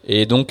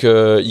 Et donc,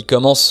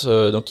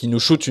 il nous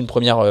shoot une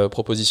première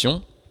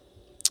proposition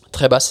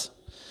très basse.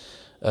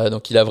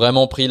 Donc, il a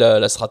vraiment pris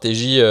la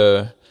stratégie.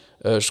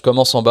 Je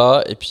commence en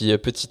bas et puis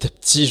petit à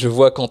petit je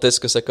vois quand est-ce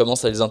que ça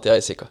commence à les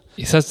intéresser quoi.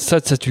 Et ça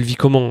tu le vis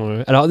comment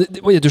Alors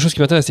il y a deux choses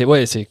qui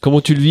m'intéressent, c'est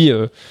comment tu le vis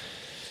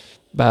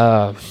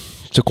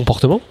ce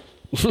comportement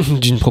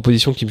d'une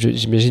proposition qui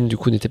j'imagine du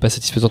coup n'était pas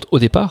satisfaisante au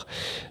départ,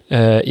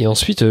 et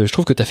ensuite je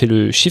trouve que tu as fait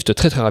le shift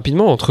très très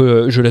rapidement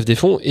entre je lève des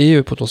fonds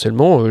et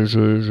potentiellement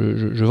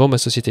je vends ma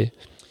société.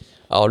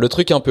 Alors le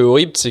truc un peu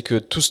horrible, c'est que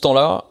tout ce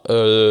temps-là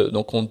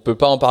donc on ne peut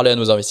pas en parler à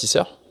nos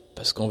investisseurs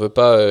parce qu'on veut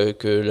pas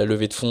que la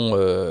levée de fonds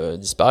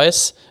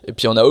disparaisse, et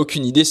puis on n'a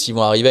aucune idée s'ils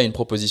vont arriver à une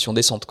proposition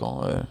décente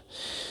quand.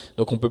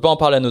 Donc on peut pas en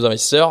parler à nos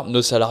investisseurs,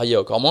 nos salariés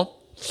encore moins.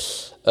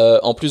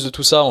 En plus de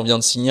tout ça, on vient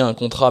de signer un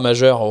contrat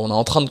majeur, on est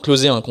en train de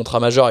closer un contrat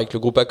majeur avec le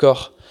groupe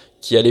Accor,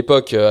 qui à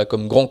l'époque a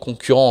comme grand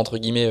concurrent entre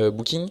guillemets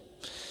Booking.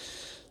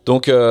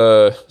 Donc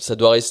ça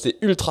doit rester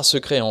ultra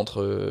secret dans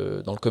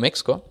le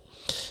Comex quoi.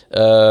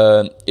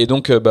 Et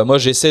donc moi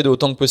j'essaie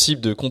autant que possible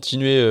de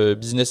continuer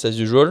business as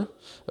usual.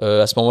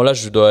 À ce moment-là,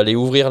 je dois aller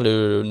ouvrir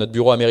notre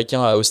bureau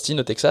américain à Austin,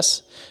 au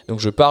Texas. Donc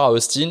je pars à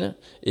Austin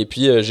et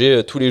puis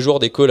j'ai tous les jours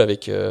des calls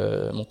avec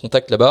mon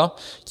contact là-bas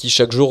qui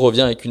chaque jour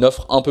revient avec une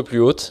offre un peu plus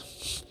haute.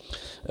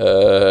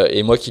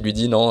 Et moi qui lui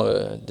dis non,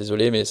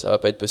 désolé, mais ça va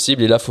pas être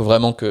possible. Et là, faut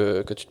vraiment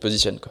que tu te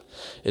positionnes, quoi.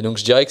 Et donc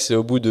je dirais que c'est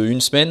au bout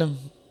d'une semaine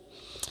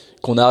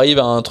qu'on arrive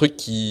à un truc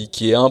qui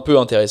est un peu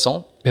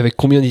intéressant. Mais avec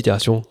combien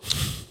d'itérations ?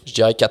 Je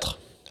dirais 4.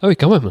 Ah oui,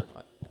 quand même.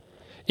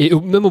 Et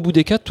même au bout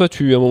des 4, toi,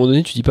 à un moment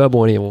donné, tu dis pas,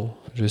 bon, allez,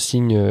 je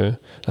signe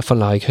la fin de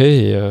la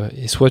récré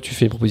et soit tu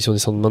fais une proposition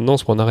descente maintenant,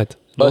 soit on arrête.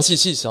 Bah si,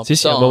 c'est un peu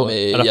ça,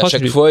 mais à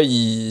chaque fois,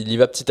 il y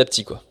va petit à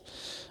petit, quoi.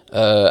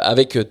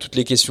 Avec toutes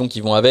les questions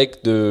qui vont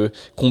avec, de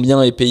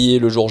combien est payé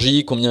le jour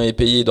J, combien est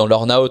payé dans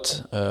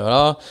l'earn-out,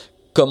 voilà.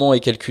 Comment est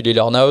calculé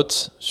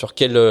l'earn-out, sur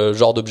quel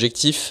genre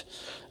d'objectif,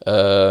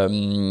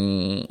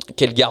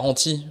 quelle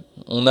garantie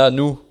on a,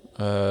 nous,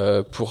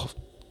 pour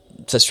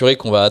s'assurer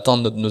qu'on va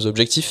atteindre nos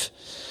objectifs.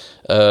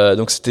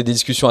 Donc c'était des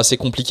discussions assez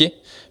compliquées,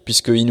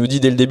 puisqu'il nous dit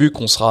dès le début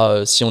qu'on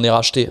sera, si on est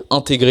racheté,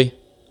 intégré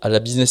à la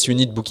business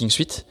unit Booking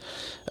Suite,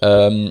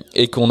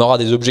 et qu'on aura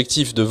des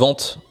objectifs de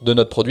vente de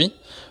notre produit.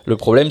 Le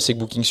problème, c'est que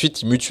Booking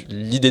Suite,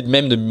 l'idée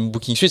même de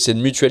Booking Suite, c'est de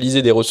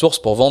mutualiser des ressources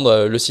pour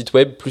vendre le site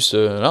web plus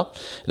là.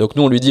 Donc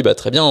nous, on lui dit,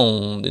 très bien,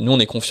 nous on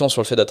est confiants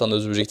sur le fait d'atteindre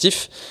nos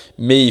objectifs,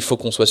 mais il faut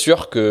qu'on soit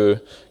sûr que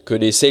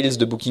les sales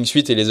de Booking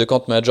Suite et les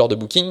account managers de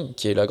Booking,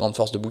 qui est la grande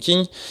force de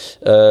Booking,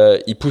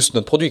 ils poussent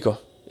notre produit, quoi.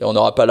 Et on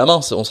n'aura pas la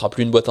main, on sera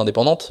plus une boîte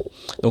indépendante.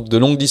 Donc de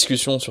longues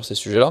discussions sur ces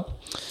sujets-là.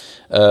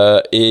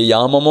 Et il y a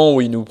un moment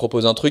où il nous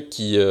propose un truc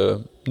qui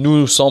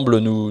nous semble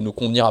nous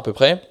convenir à peu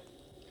près.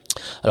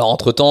 Alors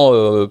entre-temps,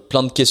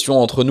 plein de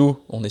questions entre nous.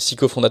 On est 6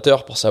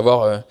 cofondateurs pour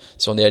savoir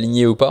si on est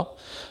aligné ou pas.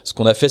 Ce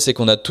qu'on a fait, c'est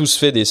qu'on a tous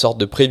fait des sortes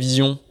de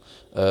prévisions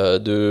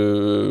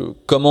de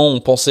comment on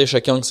pensait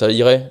chacun que ça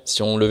irait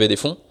si on levait des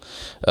fonds,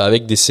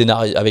 avec des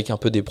scénarios, avec un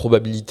peu des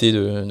probabilités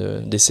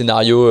des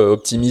scénarios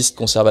optimistes,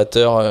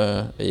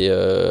 conservateurs et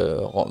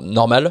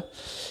normal.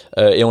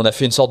 Et on a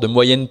fait une sorte de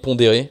moyenne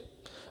pondérée.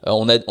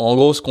 En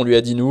gros, ce qu'on lui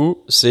a dit nous,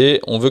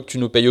 c'est on veut que tu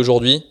nous payes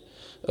aujourd'hui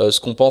ce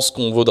qu'on pense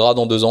qu'on vaudra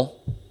dans 2 ans.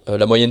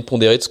 La moyenne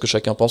pondérée de ce que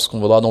chacun pense qu'on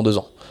vaudra dans 2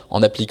 ans,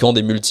 en appliquant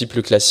des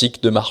multiples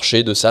classiques de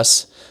marché, de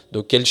SaaS.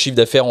 Donc quel chiffre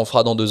d'affaires on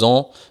fera dans 2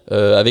 ans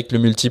avec le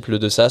multiple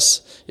de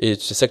SaaS, et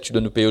c'est ça que tu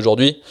dois nous payer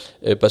aujourd'hui,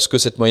 parce que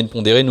cette moyenne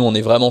pondérée, nous on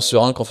est vraiment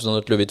serein qu'en faisant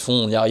notre levée de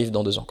fonds, on y arrive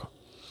dans 2 ans, quoi.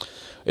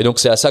 Et donc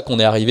c'est à ça qu'on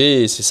est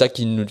arrivé, et c'est ça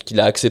qu'il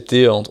a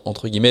accepté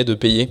entre guillemets de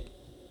payer.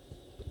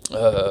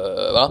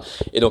 Voilà.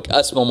 Et donc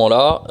à ce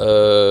moment-là,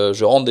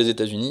 je rentre des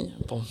États-Unis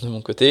de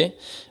mon côté,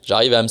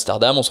 j'arrive à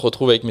Amsterdam, on se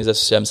retrouve avec mes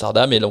associés à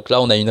Amsterdam, et donc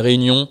là on a une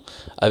réunion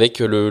avec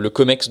le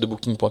Comex de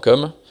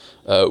Booking.com,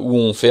 où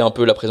on fait un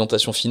peu la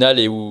présentation finale,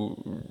 et où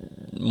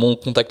mon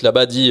contact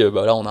là-bas dit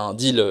là on a un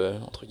deal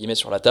entre guillemets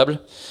sur la table,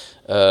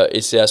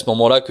 et c'est à ce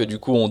moment-là que du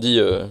coup on dit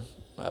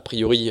a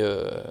priori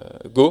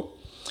go,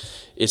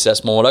 et c'est à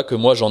ce moment-là que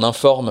moi j'en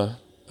informe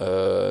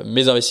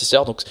mes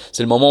investisseurs. Donc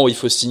c'est le moment où il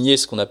faut signer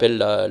ce qu'on appelle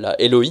la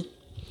LOI,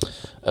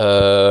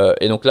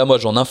 et donc là moi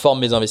j'en informe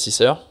mes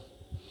investisseurs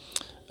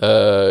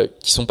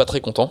qui sont pas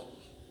très contents.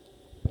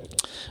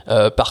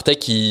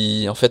 Partech,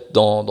 en fait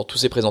dans toutes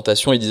ses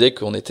présentations il disait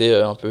qu'on était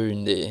un peu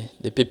une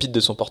des pépites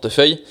de son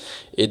portefeuille,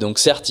 et donc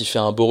certes il fait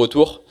un beau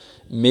retour,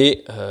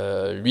 mais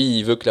lui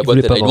il veut que la boîte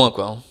elle aille loin,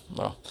 quoi, hein.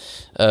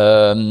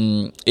 Voilà.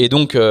 Et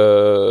donc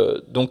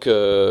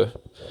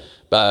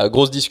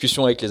grosse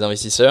discussion avec les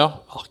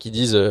investisseurs, alors qu'ils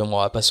disent on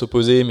va pas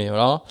s'opposer, mais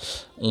voilà,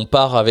 on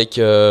part avec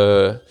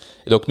et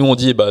donc nous on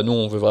dit nous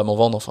on veut vraiment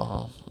vendre,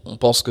 enfin on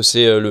pense que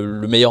c'est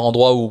le meilleur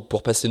endroit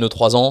pour passer nos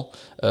 3 ans,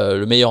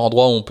 le meilleur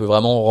endroit où on peut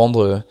vraiment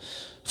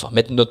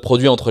mettre notre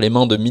produit entre les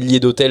mains de milliers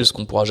d'hôtels, ce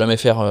qu'on pourra jamais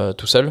faire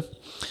tout seul,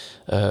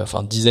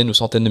 dizaines ou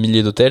centaines de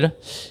milliers d'hôtels.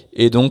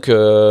 Et donc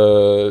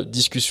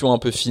discussion un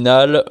peu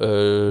finale,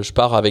 je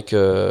pars avec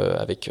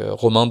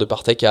Romain de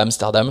Partech à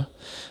Amsterdam.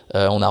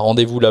 On a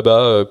rendez-vous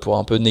là-bas pour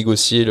un peu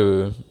négocier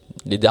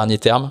les derniers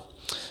termes,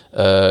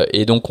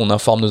 et donc on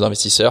informe nos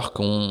investisseurs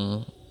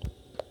qu'on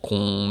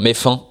met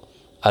fin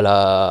à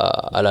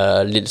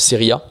la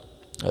série A,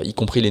 y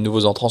compris les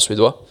nouveaux entrants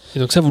suédois. Et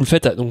donc ça vous le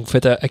faites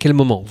à quel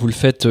moment? Vous le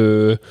faites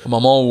au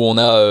moment où on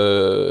a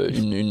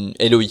une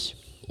LOI.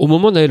 Au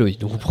moment de la LOI,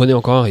 donc vous prenez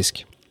encore un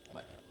risque.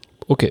 Ouais.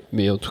 Ok,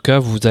 mais en tout cas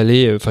vous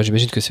allez,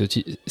 j'imagine que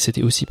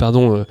c'était aussi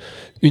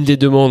une des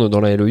demandes dans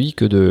la LOI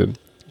que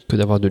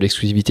d'avoir de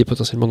l'exclusivité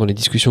potentiellement dans les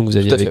discussions que vous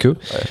aviez avec eux.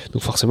 Ouais.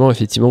 Donc forcément,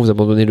 effectivement, vous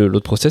abandonnez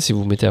l'autre process et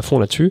vous vous mettez à fond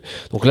là-dessus.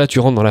 Donc là, tu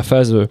rentres dans la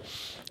phase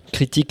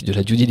critique de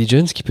la due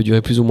diligence qui peut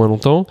durer plus ou moins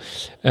longtemps.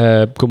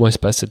 Comment elle se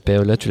passe cette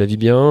période-là? Tu la vis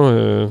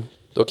bien?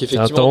 Donc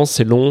effectivement, c'est intense,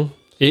 c'est long.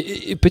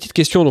 Et petite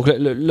question, donc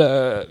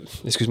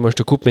excuse-moi, je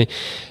te coupe, mais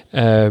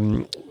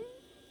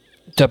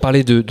tu as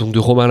parlé de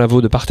Romain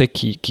Lavaux de Partech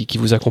qui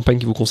vous accompagne,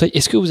 qui vous conseille.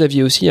 Est-ce que vous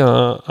aviez aussi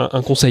un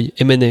conseil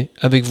M&A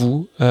avec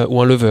vous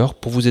ou un lever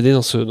pour vous aider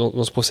dans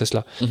ce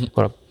process-là?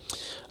 Voilà.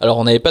 Alors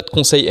on n'avait pas de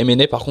conseil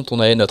M&A, par contre on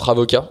avait notre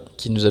avocat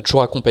qui nous a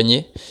toujours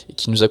accompagnés et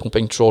qui nous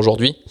accompagne toujours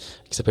aujourd'hui,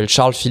 qui s'appelle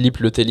Charles-Philippe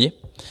Letellier.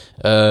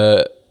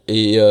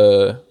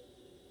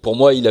 Pour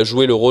moi il a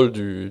joué le rôle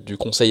du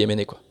conseil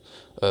M&A, quoi.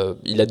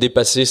 Il a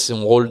dépassé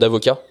son rôle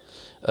d'avocat.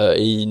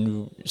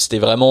 C'était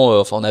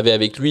vraiment, on avait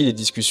avec lui les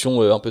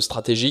discussions un peu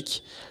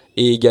stratégiques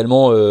et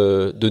également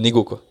de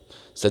négo, quoi.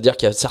 C'est-à-dire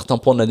qu'il y a certains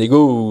points de la négo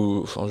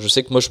où je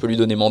sais que moi je peux lui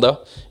donner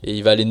mandat et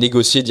il va aller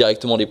négocier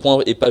directement les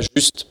points et pas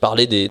juste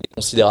parler des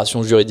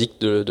considérations juridiques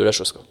de la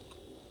chose, quoi.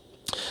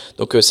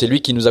 Donc c'est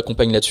lui qui nous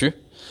accompagne là-dessus.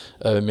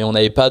 mais on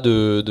n'avait pas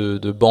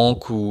de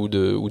banque ou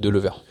de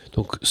lever.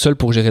 Donc seul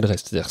pour gérer le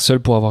reste, c'est-à-dire seul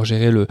pour avoir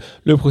géré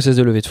le process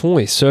de levée de fonds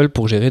et seul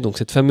pour gérer donc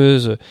cette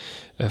fameuse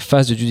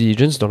phase de due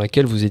diligence dans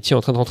laquelle vous étiez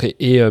en train de rentrer.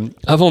 Et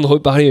avant de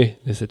reparler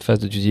de cette phase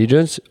de due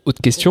diligence,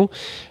 autre question,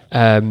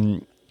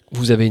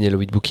 vous avez une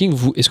LOI de Booking,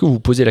 est-ce que vous vous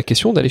posez la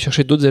question d'aller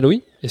chercher d'autres LOI ?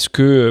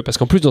 Parce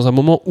qu'en plus dans un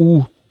moment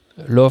où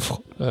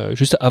l'offre,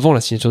 juste avant la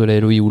signature de la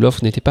LOI, où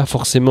l'offre n'était pas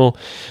forcément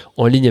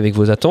en ligne avec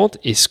vos attentes,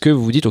 est-ce que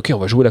vous vous dites ok, on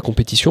va jouer la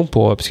compétition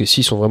parce que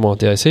s'ils sont vraiment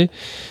intéressés,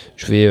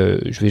 je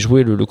vais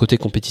jouer le côté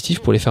compétitif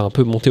pour les faire un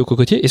peu monter au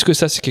cocotier. Est-ce que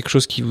ça, c'est quelque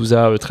chose qui vous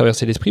a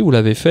traversé l'esprit ? Vous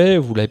l'avez fait ?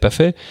 Vous l'avez pas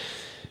fait ?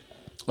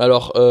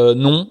 Alors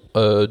non.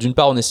 D'une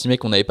part, on estimait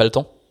qu'on n'avait pas le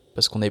temps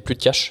parce qu'on n'avait plus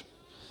de cash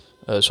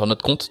sur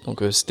notre compte.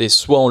 Donc c'était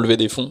soit on levait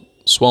des fonds,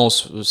 soit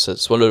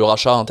le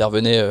rachat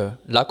intervenait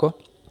là, quoi.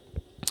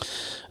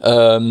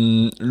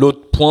 L'autre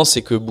point,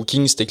 c'est que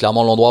Booking, c'était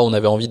clairement l'endroit où on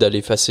avait envie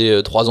d'aller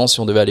passer 3 ans si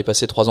on devait aller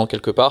passer 3 ans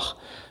quelque part.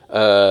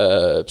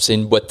 C'est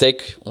une boîte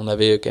tech, on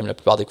avait quand même la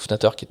plupart des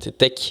cofondateurs qui étaient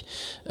tech,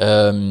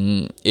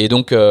 et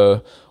donc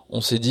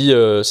on s'est dit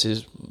c'est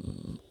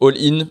all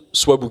in,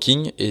 soit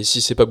Booking, et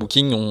si c'est pas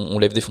Booking, on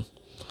lève des fonds,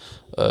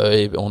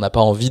 et on n'a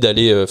pas envie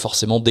d'aller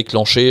forcément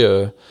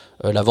déclencher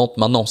la vente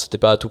maintenant, c'était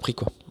pas à tout prix,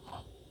 quoi.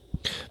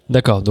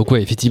 D'accord, donc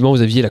ouais, effectivement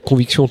vous aviez la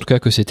conviction en tout cas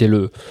que c'était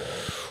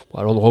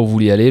à l'endroit où vous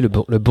vouliez aller, le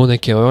bon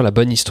acquéreur, la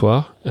bonne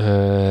histoire,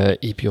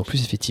 et puis en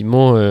plus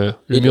effectivement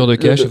le mur de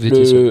cash, vous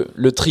étiez sûr.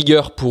 Le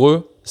trigger pour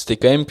eux, c'était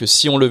quand même que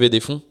si on levait des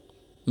fonds,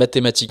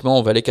 mathématiquement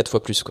on valait 4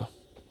 fois plus, quoi.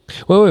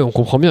 Ouais, on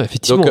comprend bien,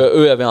 effectivement. Donc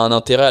eux avaient un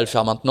intérêt à le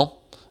faire maintenant.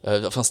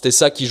 C'était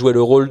ça qui jouait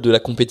le rôle de la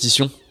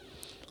compétition,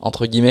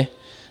 entre guillemets,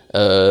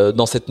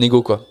 dans cette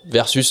négo, quoi.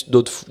 Versus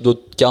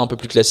d'autres cas un peu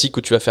plus classiques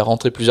où tu vas faire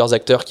rentrer plusieurs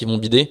acteurs qui vont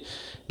bider.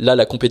 Là,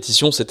 la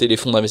compétition, c'était les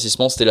fonds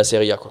d'investissement, c'était la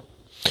série A, quoi.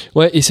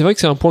 Ouais, et c'est vrai que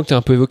c'est un point que tu as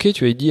un peu évoqué.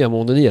 Tu avais dit à un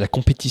moment donné, il y a la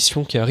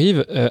compétition qui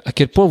arrive. À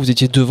quel point vous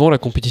étiez devant la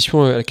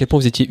compétition, à quel point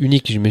vous étiez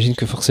unique. J'imagine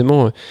que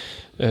forcément,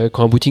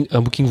 quand un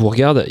booking vous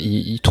regarde,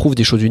 il trouve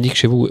des choses uniques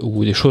chez vous,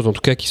 ou des choses en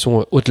tout cas qui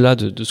sont au-delà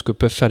de ce que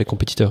peuvent faire les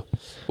compétiteurs.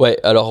 Ouais,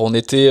 alors on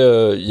était,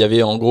 il y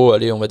avait en gros,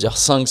 allez, on va dire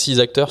 5-6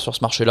 acteurs sur ce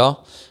marché-là.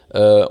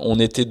 On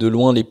était de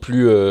loin les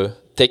plus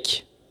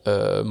tech,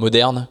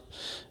 modernes.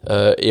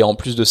 Et en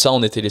plus de ça,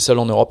 on était les seuls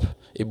en Europe.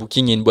 Et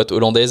Booking est une boîte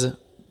hollandaise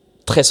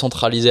très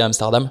centralisée à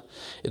Amsterdam.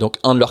 Et donc,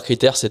 un de leurs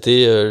critères,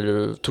 c'était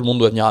tout le monde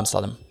doit venir à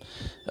Amsterdam.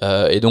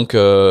 Et donc,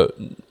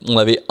 on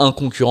avait un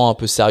concurrent un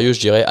peu sérieux, je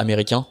dirais,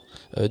 américain,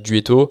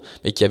 Duetto,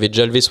 mais qui avait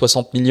déjà levé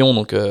 60 millions,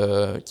 donc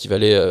qui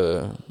valait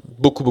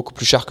beaucoup, beaucoup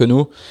plus cher que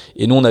nous.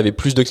 Et nous, on avait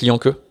plus de clients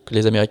que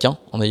les Américains,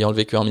 en ayant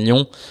levé que 1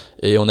 million.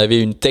 Et on avait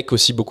une tech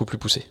aussi beaucoup plus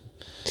poussée.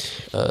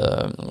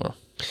 Voilà.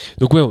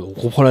 Donc ouais, on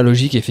comprend la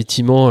logique,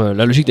 effectivement,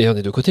 la logique d'ailleurs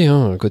des deux côtés,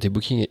 hein, côté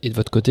Booking et de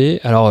votre côté.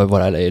 Alors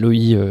voilà, la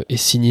LOI est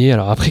signée,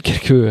 alors après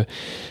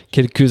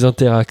quelques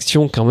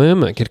interactions quand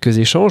même, quelques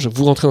échanges,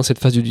 vous rentrez dans cette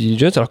phase de due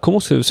diligence. Alors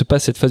comment se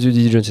passe cette phase de due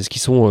diligence ? Est-ce qu'ils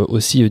sont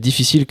aussi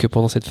difficiles que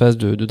pendant cette phase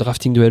de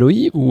drafting de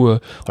LOI ou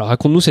alors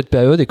raconte-nous cette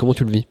période et comment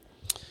tu le vis.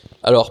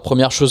 Alors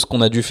première chose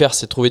qu'on a dû faire,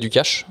 c'est trouver du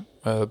cash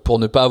pour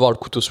ne pas avoir le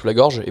couteau sous la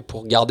gorge et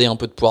pour garder un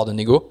peu de pouvoir de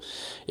négo.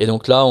 Et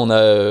donc là, on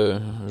a,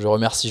 je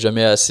remercie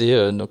jamais assez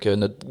notre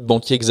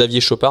banquier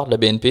Xavier Chopard de la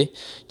BNP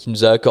qui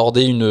nous a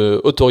accordé une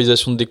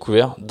autorisation de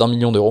découvert d'1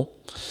 million d'euros.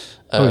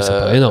 Oui, ça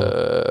paraît énorme.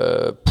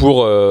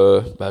 Pour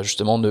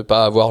justement ne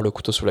pas avoir le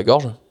couteau sous la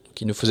gorge.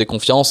 Donc, il nous faisait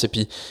confiance et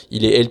puis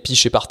il est LP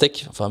chez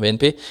Partech, enfin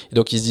BNP. Et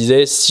donc il se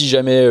disait si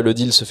jamais le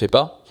deal se fait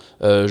pas,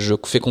 je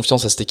fais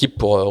confiance à cette équipe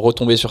pour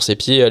retomber sur ses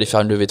pieds, aller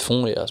faire une levée de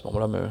fonds et à ce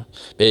moment-là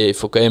mais il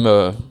faut quand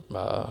même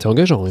c'est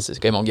engageant, oui. C'est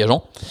quand même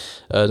engageant.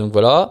 Donc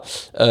voilà.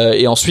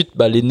 Et ensuite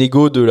les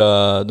négos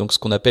de donc ce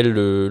qu'on appelle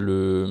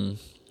le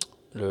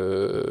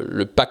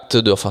pacte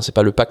enfin c'est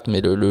pas le pacte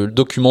mais le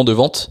document de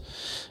vente.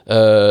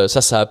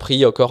 Ça a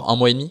pris encore 1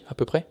 mois et demi à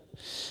peu près.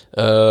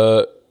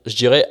 Je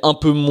dirais un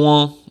peu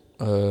moins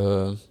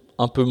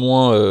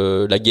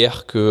la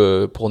guerre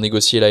que pour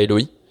négocier la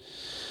LOI.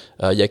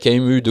 Il y a quand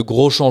même eu de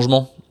gros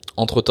changements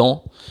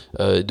entre-temps,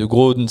 de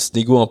gros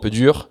négos un peu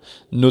durs,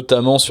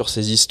 notamment sur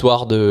ces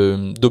histoires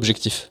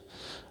d'objectifs.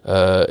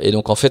 Et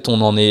donc en fait,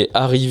 on en est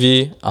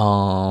arrivé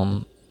à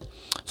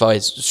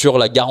sur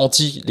les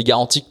garanties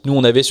que nous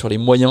on avait sur les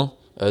moyens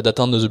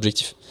d'atteindre nos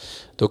objectifs.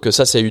 Donc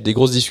ça a eu des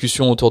grosses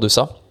discussions autour de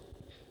ça.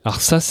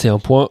 Alors ça, c'est un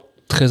point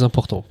très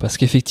important parce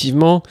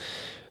qu'effectivement,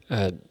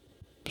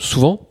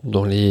 souvent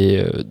dans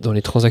les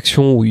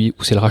transactions où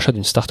c'est le rachat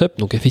d'une startup,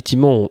 donc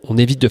effectivement on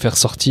évite de faire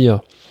sortir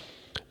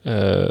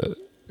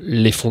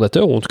les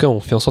fondateurs, ou en tout cas on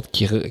fait en sorte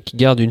qu'ils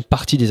gardent une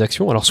partie des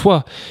actions. Alors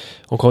soit,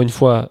 encore une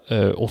fois,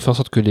 on fait en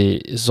sorte que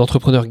les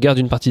entrepreneurs gardent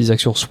une partie des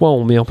actions, soit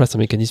on met en place un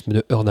mécanisme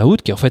de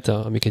earn-out, qui est en fait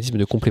un mécanisme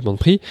de complément de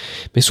prix,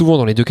 mais souvent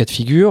dans les deux cas de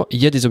figure,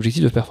 il y a des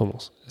objectifs de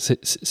performance,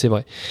 c'est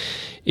vrai.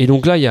 Et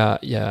donc là, il y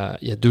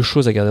a 2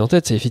 choses à garder en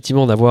tête, c'est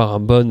effectivement d'avoir un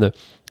bon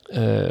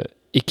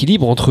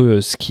équilibre entre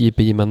ce qui est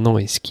payé maintenant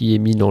et ce qui est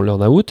mis dans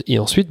l'earn-out, et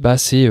ensuite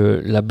c'est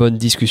la bonne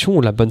discussion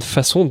ou la bonne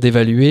façon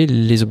d'évaluer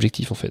les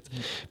objectifs en fait,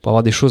 pour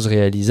avoir des choses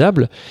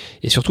réalisables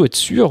et surtout être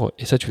sûr,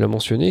 et ça tu l'as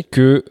mentionné,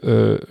 que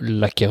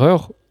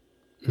l'acquéreur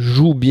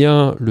joue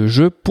bien le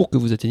jeu pour que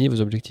vous atteigniez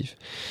vos objectifs.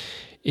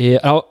 Et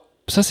alors,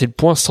 ça, c'est le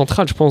point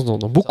central, je pense, dans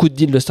beaucoup de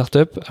deals de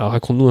start-up. Alors,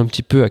 raconte-nous un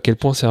petit peu à quel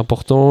point c'est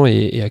important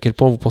et à quel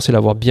point vous pensez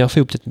l'avoir bien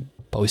fait, ou peut-être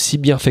pas aussi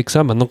bien fait que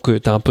ça, maintenant que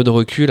tu as un peu de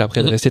recul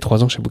après de rester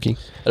 3 ans chez Booking.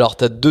 Alors,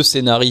 tu as 2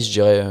 scénarios, je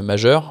dirais,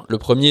 majeurs. Le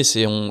premier,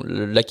 c'est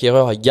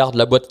l'acquéreur, il garde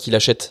la boîte qu'il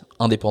achète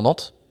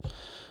indépendante.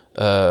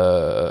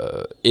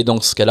 Et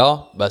dans ce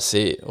cas-là,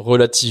 c'est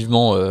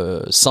relativement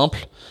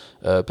simple,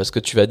 parce que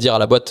tu vas dire à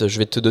la boîte, je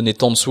vais te donner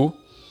tant de sous,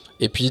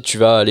 et puis tu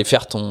vas aller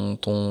faire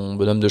ton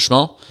bonhomme de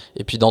chemin,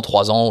 et puis dans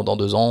 3 ans ou dans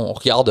 2 ans, on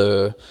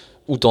regarde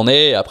où t'en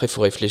es, et après il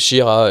faut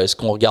réfléchir à est-ce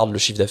qu'on regarde le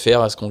chiffre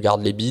d'affaires, est-ce qu'on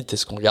regarde les bits,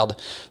 est-ce qu'on regarde...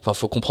 Enfin, il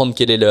faut comprendre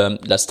quelle est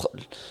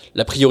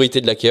la priorité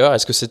de l'acquéreur.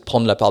 Est-ce que c'est de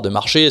prendre la part de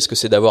marché, est-ce que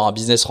c'est d'avoir un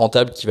business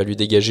rentable qui va lui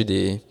dégager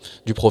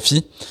du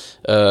profit.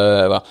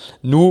 Voilà.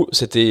 Nous,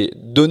 c'était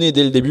donné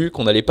dès le début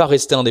qu'on n'allait pas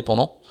rester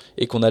indépendant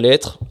et qu'on allait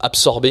être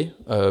absorbé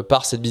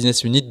par cette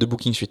business unit de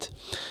Booking Suite.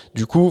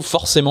 Du coup,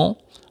 forcément,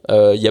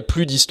 il n'y a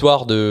plus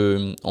d'histoire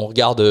de on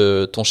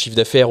regarde ton chiffre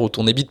d'affaires ou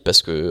ton EBIT,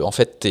 parce que en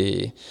fait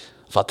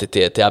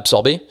t'es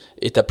absorbé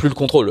et t'as plus le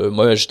contrôle.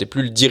 Moi, j'étais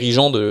plus le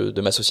dirigeant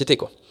de ma société,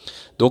 quoi.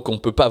 Donc on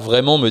peut pas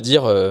vraiment me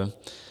dire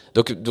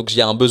donc il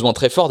y a un besoin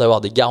très fort d'avoir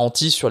des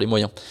garanties sur les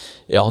moyens.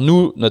 Et alors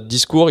nous, notre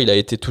discours, il a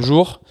été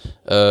toujours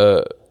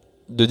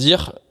de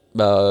dire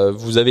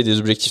vous avez des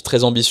objectifs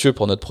très ambitieux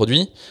pour notre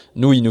produit.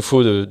 Nous, il nous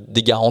faut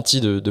des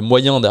garanties de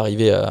moyens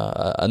d'arriver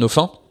à nos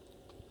fins.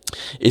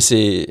 Et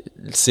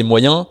ces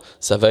moyens,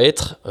 ça va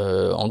être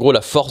en gros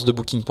la force de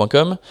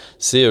Booking.com,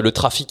 c'est le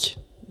trafic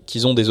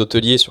qu'ils ont des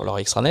hôteliers sur leur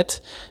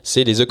extranet,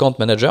 c'est les account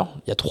managers.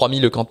 Il y a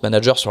 3000 account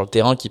managers sur le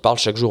terrain qui parlent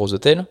chaque jour aux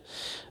hôtels.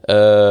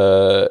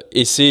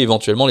 Et c'est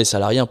éventuellement les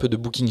salariés un peu de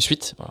Booking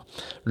Suite. Voilà.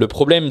 Le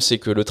problème, c'est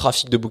que le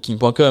trafic de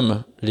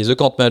Booking.com, les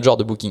account managers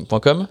de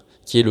Booking.com,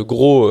 qui est le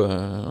gros,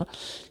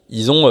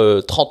 ils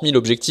ont 30 000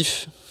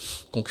 objectifs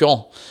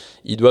concurrents.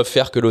 Ils doivent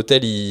faire que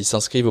l'hôtel il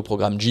s'inscrive au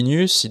programme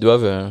Genius, ils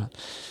doivent...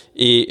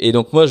 Et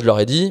donc moi je leur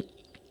ai dit,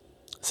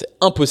 c'est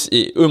impossible.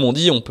 Et eux m'ont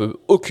dit, on peut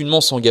aucunement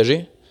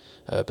s'engager,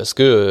 parce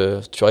que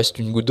tu restes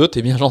une goutte d'eau,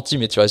 t'es bien gentil,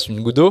 mais tu restes une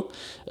goutte d'eau.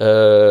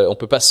 On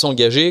peut pas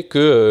s'engager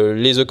que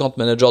les account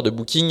managers de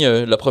Booking,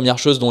 la première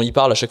chose dont ils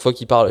parlent à chaque fois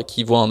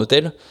qu'ils voient un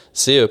hôtel,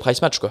 c'est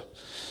price match, quoi.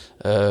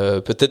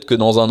 Peut-être que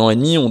dans 1 an et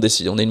demi, on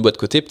est une boîte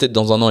cotée, peut-être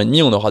dans 1 an et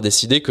demi, on aura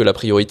décidé que la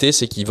priorité,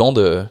 c'est qu'ils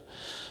vendent,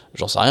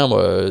 j'en sais rien,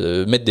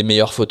 mettre des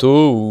meilleures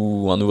photos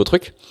ou un nouveau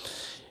truc.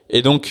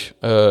 Et donc,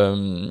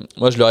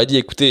 moi, je leur ai dit,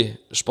 écoutez,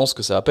 je pense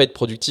que ça va pas être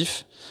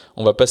productif.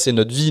 On va passer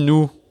notre vie,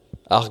 nous,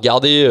 à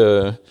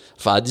regarder,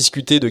 à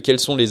discuter de quels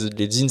sont les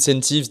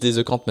incentives des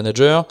account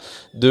managers,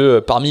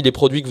 parmi les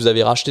produits que vous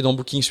avez rachetés dans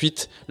Booking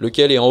Suite,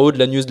 lequel est en haut de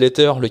la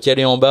newsletter, lequel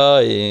est en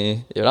bas, et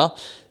voilà.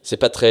 C'est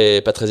pas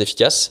très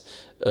efficace.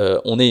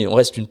 On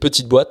reste une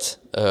petite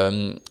boîte.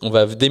 On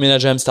va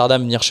déménager à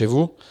Amsterdam, venir chez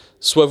vous.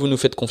 Soit vous nous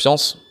faites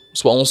confiance,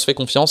 soit on se fait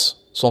confiance,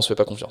 soit on se fait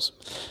pas confiance.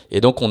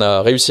 Et donc on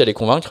a réussi à les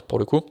convaincre, pour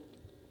le coup,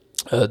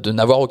 de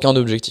n'avoir aucun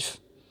objectif.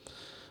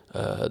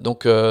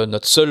 Donc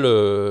notre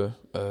seul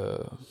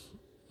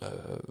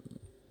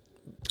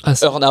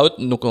earn-out,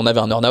 donc on avait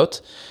un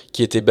earn-out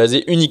qui était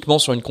basé uniquement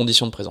sur une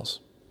condition de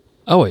présence.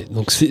 Ah ouais,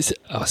 donc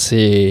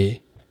c'est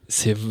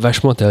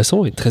vachement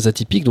intéressant et très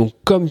atypique. Donc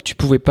comme tu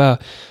pouvais pas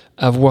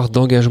avoir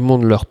d'engagement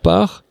de leur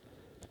part,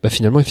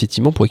 finalement,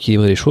 effectivement, pour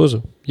équilibrer les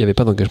choses, il n'y avait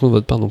pas d'engagement de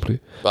votre part non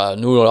plus.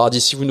 Nous, on leur a dit,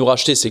 si vous nous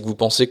rachetez, c'est que vous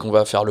pensez qu'on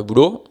va faire le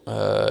boulot,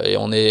 et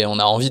on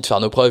a envie de faire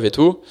nos preuves et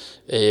tout.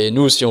 Et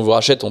nous, si on vous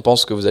rachète, on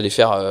pense que vous allez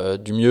faire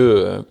du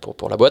mieux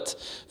pour la boîte.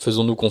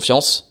 Faisons-nous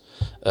confiance,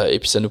 et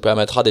puis ça nous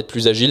permettra d'être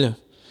plus agiles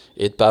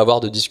et de pas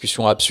avoir de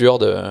discussions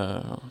absurdes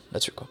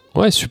là-dessus, quoi.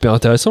 Ouais, super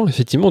intéressant,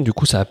 effectivement. Du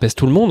coup, ça apaise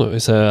tout le monde, et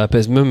ça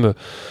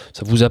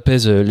vous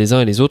apaise les uns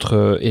et les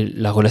autres, et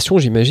la relation,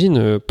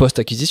 j'imagine,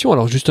 post-acquisition.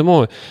 Alors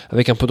justement,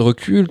 avec un peu de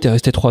recul, t'es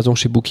resté 3 ans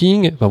chez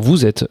Booking,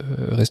 vous êtes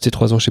resté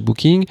 3 ans chez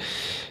Booking,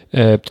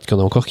 peut-être qu'il y en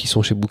a encore qui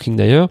sont chez Booking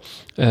d'ailleurs.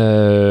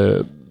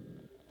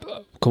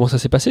 Comment ça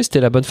s'est passé ? C'était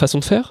la bonne façon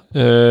de faire ?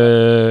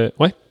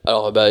 Ouais.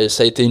 Alors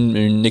ça a été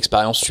une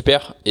expérience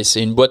super, et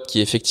c'est une boîte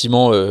qui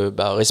effectivement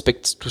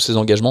respecte tous ses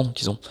engagements.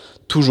 Donc ils ont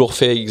toujours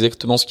fait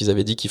exactement ce qu'ils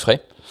avaient dit qu'ils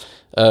feraient.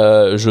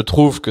 Je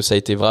trouve que ça a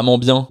été vraiment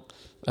bien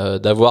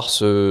d'avoir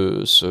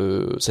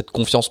cette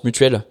confiance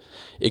mutuelle,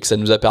 et que ça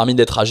nous a permis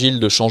d'être agile,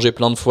 de changer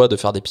plein de fois, de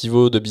faire des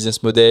pivots, de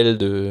business model,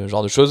 de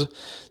genre de choses,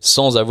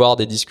 sans avoir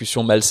des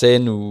discussions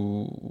malsaines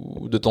ou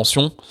de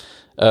tensions.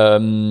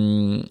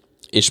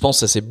 Et je pense que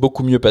ça s'est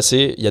beaucoup mieux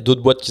passé. Il y a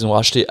d'autres boîtes qu'ils ont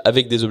rachetées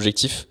avec des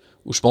objectifs,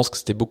 où je pense que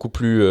c'était beaucoup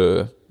plus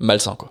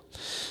malsain, quoi.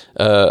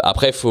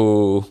 Après,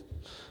 faut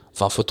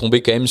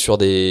tomber quand même sur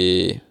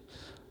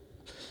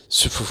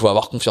faut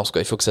avoir confiance,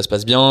 quoi. Il faut que ça se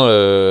passe bien.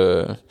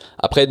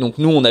 Après, donc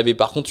nous, on avait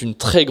par contre une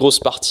très grosse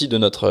partie de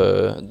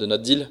notre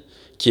deal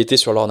qui était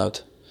sur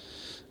l'earn-out.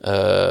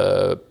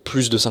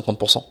 Plus de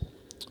 50%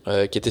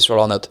 qui était sur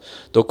l'earn-out.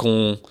 Donc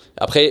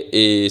après,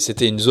 et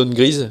c'était une zone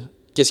grise.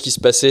 Qu'est-ce qui se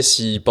passait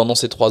si pendant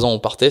ces 3 ans on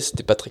partait ?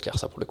 C'était pas très clair,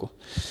 ça, pour le coup.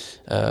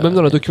 Même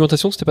dans la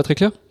documentation, c'était pas très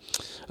clair ?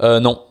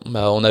 Non.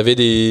 On avait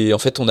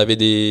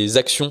des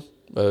actions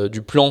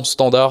du plan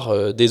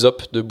standard des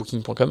op de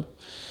Booking.com.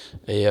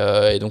 Et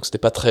donc c'était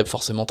pas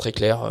forcément très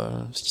clair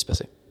ce qui se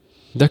passait.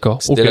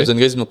 D'accord. C'était la zone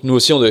grise, donc nous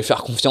aussi on devait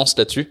faire confiance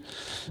là-dessus.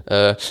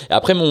 Et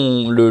après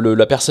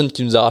la personne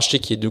qui nous a racheté,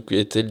 qui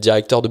était le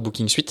directeur de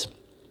Booking Suite,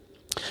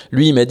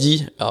 lui il m'a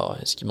dit, alors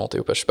est-ce qu'il mentait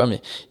ou pas je sais pas,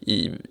 mais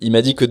il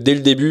m'a dit que dès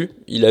le début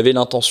il avait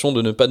l'intention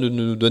de ne pas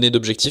nous donner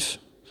d'objectifs,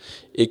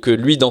 et que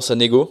lui dans sa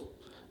négo,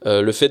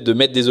 le fait de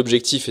mettre des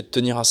objectifs et de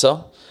tenir à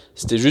ça,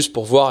 c'était juste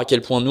pour voir à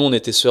quel point nous on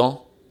était sereins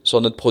sur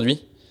notre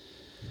produit,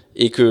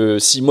 et que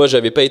si moi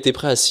j'avais pas été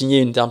prêt à signer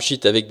une term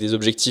sheet avec des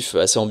objectifs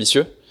assez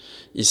ambitieux,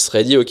 il se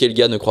serait dit ok, le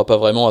gars ne croit pas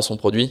vraiment à son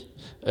produit,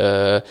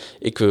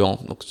 et que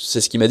donc c'est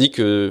ce qu'il m'a dit,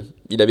 que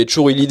il avait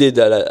toujours eu l'idée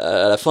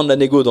à la fin de la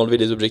négo d'enlever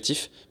les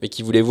objectifs, mais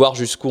qu'il voulait voir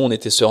jusqu'où on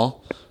était serein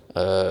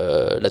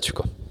là-dessus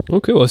quoi.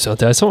 Ok, ouais, c'est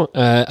intéressant.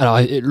 Alors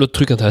l'autre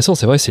truc intéressant,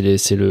 c'est vrai,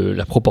 c'est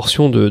la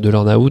proportion de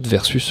l'earn-out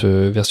versus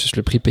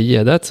le prix payé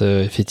à date.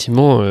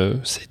 Effectivement,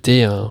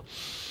 c'était un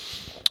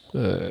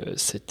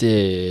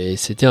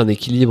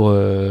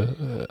équilibre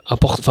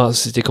important. Enfin,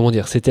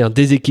 c'était un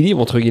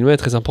déséquilibre entre guillemets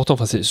très important.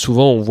 Enfin,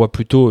 souvent on voit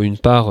plutôt une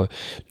part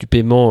du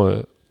paiement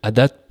à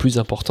date plus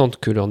importante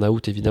que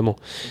l'earn-out évidemment.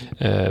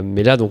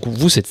 Mais là, donc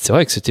vous, c'est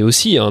vrai que c'était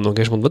aussi un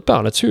engagement de votre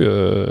part là-dessus,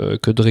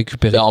 que de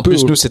récupérer. En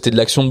plus, nous, c'était de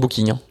l'action de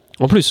Booking. Hein.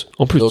 En plus.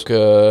 Donc,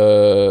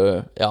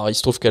 alors il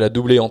se trouve qu'elle a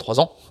doublé en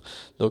 3 ans,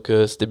 donc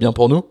c'était bien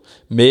pour nous.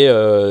 Mais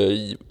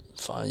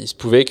il se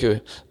pouvait que,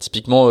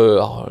 typiquement,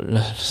 alors,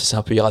 là, c'est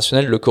un peu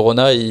irrationnel, le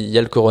Corona, il y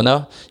a le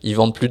Corona, ils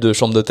vendent plus de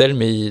chambres d'hôtel,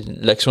 mais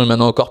l'action est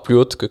maintenant encore plus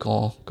haute que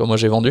quand moi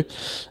j'ai vendu.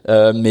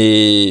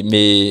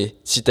 Mais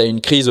si t'as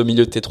une crise au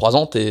milieu de tes 3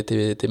 ans,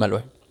 t'es mal,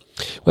 ouais.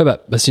 Ouais, bah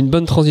c'est une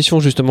bonne transition,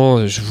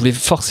 justement. Je voulais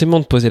forcément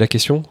te poser la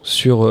question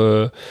sur...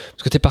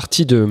 parce que t'es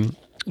parti de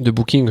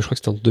Booking, je crois que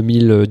c'était en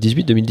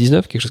 2018,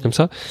 2019, quelque chose comme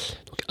ça,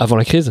 donc avant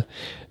la crise.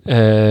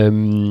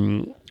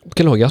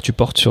 Quel regard tu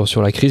portes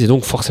sur la crise et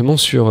donc forcément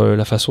sur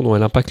la façon dont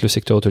elle impacte le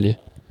secteur hôtelier ?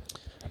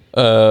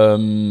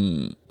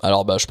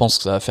 Alors je pense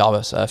que ça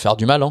va faire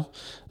du mal. Hein.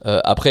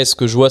 Après, ce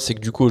que je vois, c'est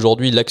que du coup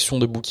aujourd'hui l'action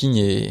de Booking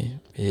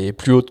est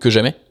plus haute que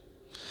jamais.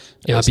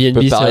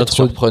 Airbnb s'est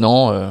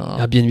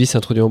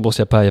introduit en bourse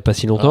il y a pas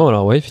si longtemps.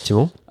 Alors ouais,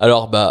 effectivement.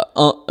 Alors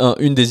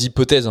une des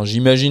hypothèses, hein,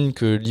 j'imagine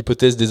que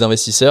l'hypothèse des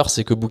investisseurs,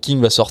 c'est que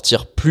Booking va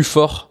sortir plus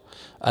fort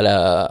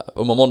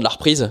au moment de la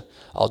reprise.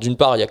 Alors d'une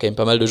part, il y a quand même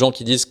pas mal de gens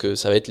qui disent que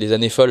ça va être les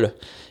années folles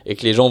et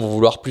que les gens vont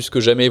vouloir plus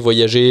que jamais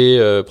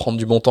voyager, prendre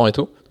du bon temps et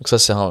tout. Donc ça,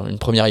 c'est une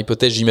première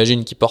hypothèse,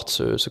 j'imagine, qui porte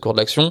ce cours de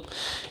l'action.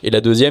 Et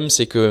la deuxième,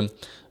 c'est que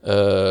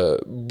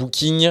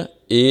Booking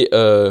est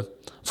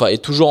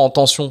toujours en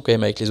tension quand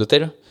même avec les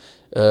hôtels,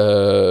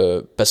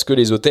 parce que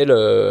les hôtels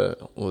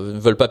ne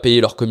veulent pas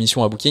payer leur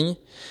commission à Booking,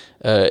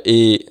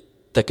 et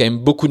t'as quand même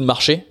beaucoup de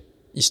marchés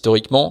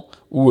historiquement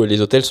où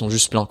les hôtels sont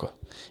juste pleins quoi,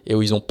 et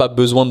où ils n'ont pas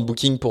besoin de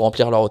Booking pour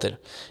remplir leur hôtel.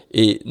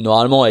 Et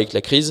normalement, avec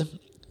la crise,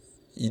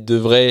 il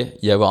devrait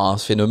y avoir un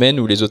phénomène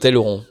où les hôtels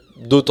auront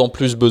d'autant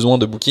plus besoin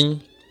de Booking,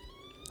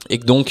 et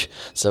que donc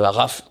ça va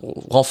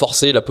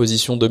renforcer la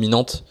position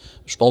dominante,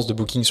 je pense, de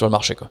Booking sur le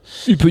marché quoi.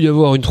 Il peut y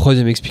avoir une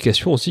troisième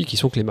explication aussi, qui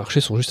sont que les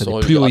marchés sont juste à des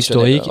plus hauts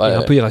historiques et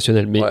un peu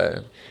irrationnels.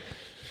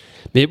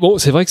 Mais bon,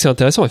 c'est vrai que c'est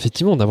intéressant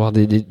effectivement d'avoir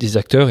des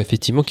acteurs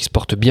effectivement qui se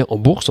portent bien en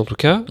bourse en tout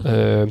cas.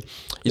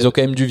 Ils ont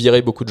quand même dû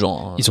virer beaucoup de gens.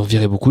 Hein. Ils ont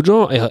viré beaucoup de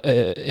gens.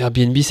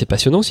 Airbnb, c'est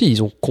passionnant aussi.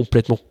 Ils ont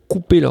complètement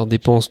coupé leurs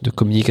dépenses de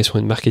communication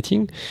et de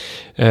marketing.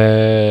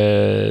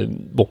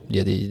 Bon, il y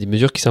a des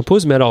mesures qui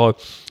s'imposent, mais alors,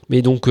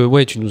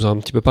 ouais, tu nous as un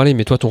petit peu parlé.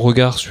 Mais toi, ton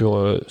regard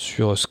sur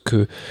ce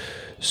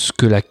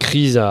que la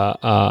crise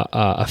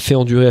a fait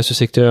endurer à ce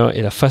secteur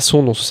et la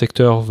façon dont ce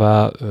secteur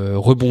va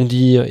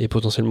rebondir et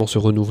potentiellement se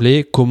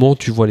renouveler, comment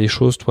tu vois les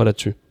choses, toi,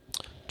 là-dessus ?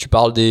 Tu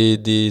parles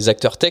des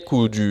acteurs tech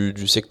ou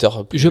du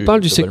secteur Je parle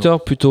du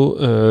secteur plutôt,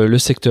 le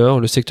secteur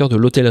de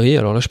l'hôtellerie.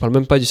 Alors là, je parle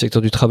même pas du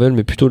secteur du travel,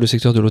 mais plutôt le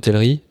secteur de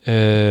l'hôtellerie.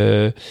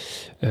 Et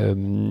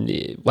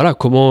voilà,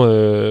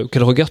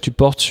 quel regard tu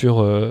portes sur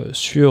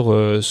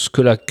ce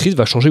que la crise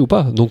va changer ou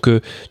pas. Donc,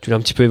 tu l'as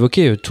un petit peu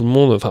évoqué. Tout le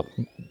monde, enfin,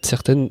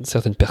 certaines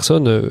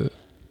personnes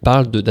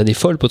parlent d'années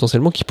folles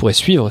potentiellement qui pourraient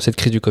suivre cette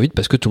crise du Covid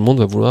parce que tout le monde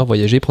va vouloir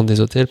voyager, prendre des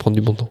hôtels, prendre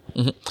du bon temps.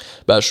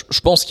 Je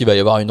pense qu'il va y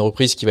avoir une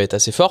reprise qui va être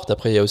assez forte.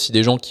 Après, il y a aussi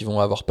des gens qui vont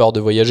avoir peur de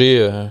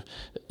voyager.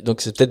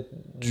 Donc, c'est peut-être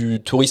du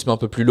tourisme un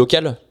peu plus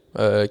local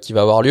qui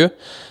va avoir lieu.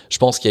 Je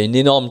pense qu'il y a une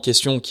énorme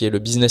question qui est le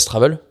business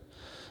travel.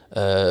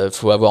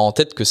 Faut avoir en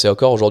tête que c'est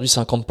encore aujourd'hui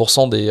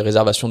 50% des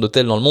réservations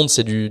d'hôtels dans le monde,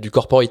 c'est du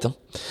corporate.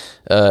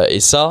 Et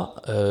ça,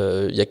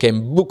 il y a quand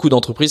même beaucoup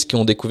d'entreprises qui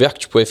ont découvert que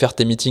tu pouvais faire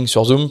tes meetings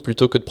sur Zoom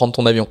plutôt que de prendre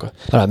ton avion, quoi.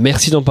 Voilà,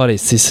 merci d'en parler.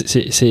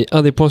 C'est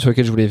un des points sur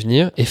lesquels je voulais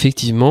venir.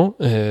 Effectivement,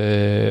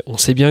 on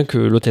sait bien que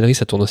l'hôtellerie,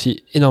 ça tourne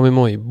aussi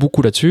énormément et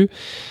beaucoup là-dessus.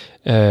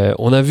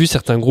 On a vu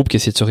certains groupes qui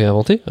essayaient de se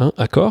réinventer,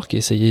 Accor, qui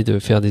essayaient de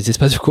faire des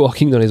espaces de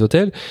coworking dans les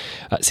hôtels.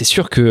 C'est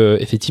sûr que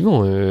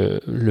effectivement,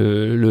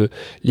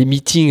 les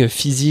meetings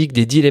physiques,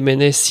 des deals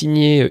M&A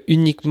signés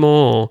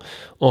uniquement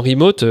en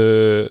remote,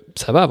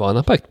 ça va avoir un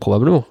impact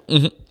probablement.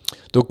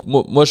 Donc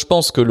moi je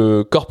pense que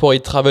le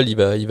corporate travel il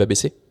va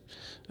baisser.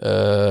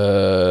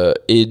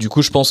 Et du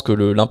coup, je pense que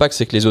l'impact,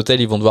 c'est que les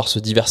hôtels, ils vont devoir se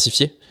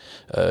diversifier.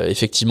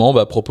 Effectivement,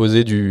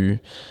 proposer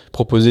du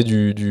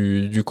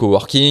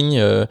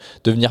coworking,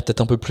 devenir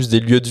peut-être un peu plus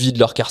des lieux de vie de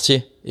leur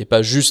quartier et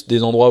pas juste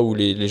des endroits où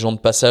les gens de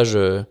passage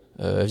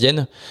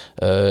viennent,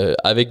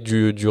 avec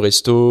du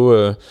resto,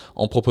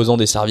 en proposant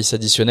des services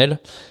additionnels.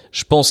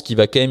 Je pense qu'il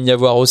va quand même y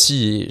avoir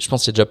aussi, et je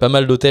pense qu'il y a déjà pas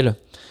mal d'hôtels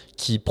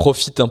qui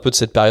profitent un peu de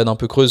cette période un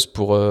peu creuse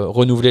pour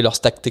renouveler leur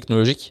stack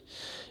technologique.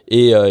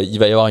 Et il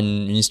va y avoir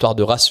une histoire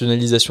de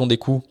rationalisation des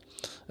coûts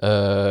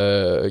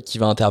qui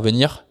va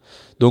intervenir.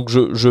 Donc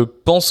je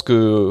pense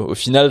que au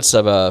final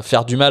ça va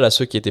faire du mal à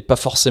ceux qui étaient pas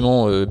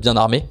forcément bien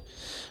armés.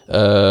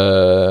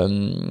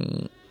 Je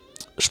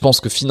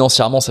pense que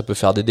financièrement ça peut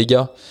faire des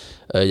dégâts.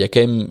 Il y a quand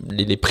même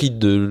les prix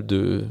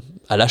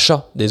à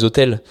l'achat des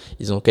hôtels,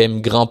 ils ont quand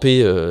même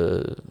grimpé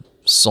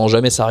sans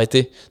jamais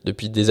s'arrêter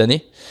depuis des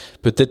années.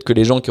 Peut-être que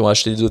les gens qui ont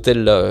acheté des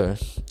hôtels là,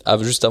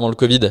 juste avant le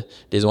Covid,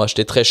 les ont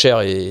achetés très cher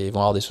et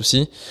vont avoir des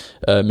soucis.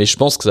 Mais je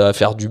pense que ça va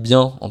faire du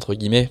bien entre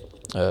guillemets.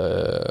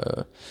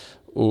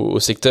 Au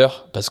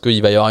secteur, parce qu'il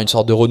va y avoir une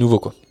sorte de renouveau,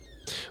 quoi.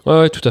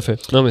 Ouais, tout à fait.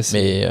 Non, mais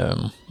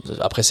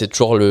après c'est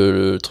toujours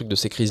le truc de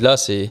ces crises là,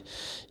 c'est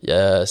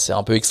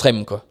un peu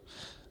extrême, quoi.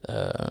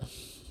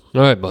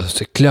 Ouais,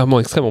 c'est clairement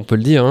extrême, on peut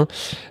le dire, hein.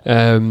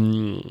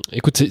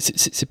 Écoute,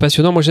 c'est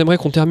passionnant. Moi, j'aimerais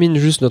qu'on termine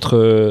juste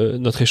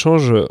notre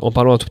échange en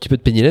parlant un tout petit peu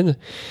de Penny Lane,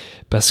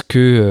 parce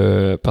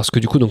que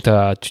du coup, donc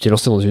tu t'es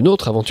lancé dans une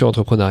autre aventure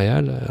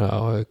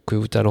entrepreneuriale,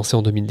 que tu as lancée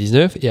en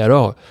 2019, et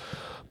alors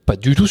pas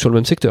du tout sur le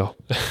même secteur.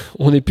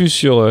 On n'est plus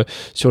sur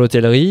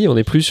l'hôtellerie, on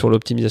n'est plus sur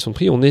l'optimisation de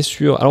prix, on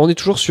est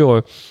toujours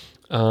sur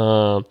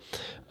un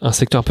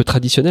secteur un peu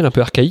traditionnel, un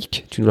peu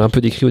archaïque. Tu nous l'as un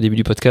peu décrit au début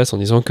du podcast en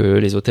disant que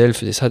les hôtels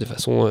faisaient ça de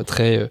façon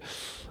très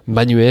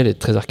manuelle et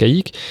très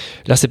archaïque.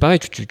 Là, c'est pareil,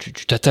 tu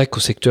t'attaques au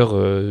secteur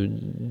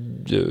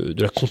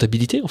de la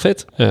comptabilité, en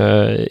fait.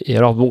 Et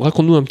alors,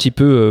 raconte-nous un petit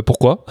peu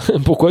pourquoi.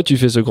 Pourquoi tu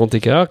fais ce grand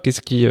écart ?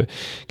 Qu'est-ce qui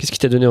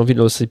t'a donné envie de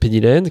lancer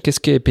Penny Lane ? Qu'est-ce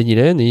qu'est Penny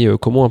Lane ? Et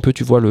comment un peu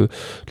tu vois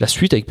la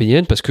suite avec Penny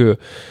Lane ? Parce que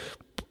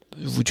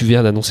tu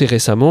viens d'annoncer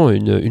récemment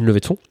une levée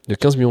de fonds de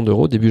 15 millions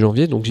d'euros début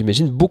janvier. Donc,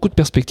 j'imagine beaucoup de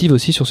perspectives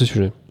aussi sur ce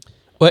sujet.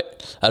 Ouais,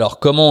 alors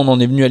comment on en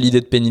est venu à l'idée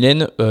de Penny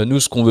Lane ? Nous,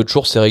 ce qu'on veut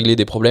toujours, c'est régler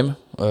des problèmes.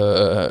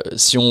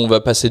 Si on va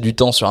passer du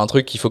temps sur un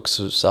truc, il faut que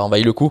ça en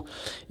vaille le coup.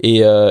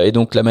 Et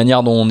donc la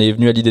manière dont on est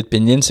venu à l'idée de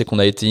Penny Lane, c'est qu'on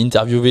a été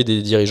interviewé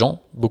des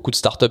dirigeants, beaucoup de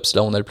startups,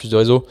 là on a le plus de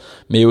réseaux,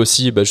 mais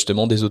aussi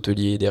justement des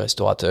hôteliers, des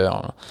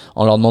restaurateurs,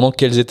 en leur demandant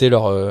quelles étaient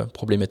leurs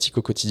problématiques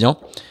au quotidien.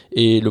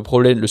 Et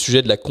le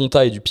sujet de la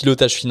compta et du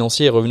pilotage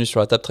financier est revenu sur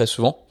la table très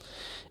souvent.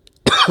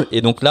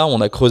 Et donc là,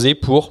 on a creusé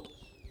pour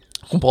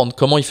comprendre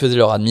comment ils faisaient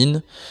leur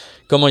admin,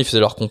 comment ils faisaient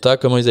leur compta,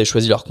 comment ils avaient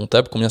choisi leur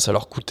comptable, combien ça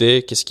leur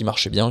coûtait, qu'est-ce qui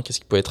marchait bien,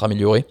 qu'est-ce qui pouvait être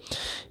amélioré.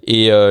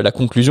 Et la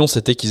conclusion,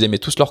 c'était qu'ils aimaient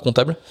tous leur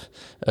comptable,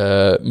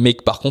 mais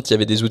que par contre, il y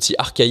avait des outils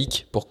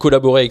archaïques pour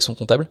collaborer avec son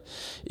comptable,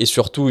 et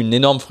surtout une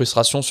énorme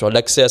frustration sur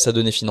l'accès à sa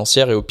donnée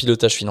financière et au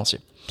pilotage financier.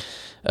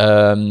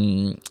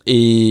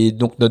 Et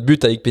donc notre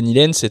but avec Penny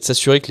Lane, c'est de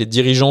s'assurer que les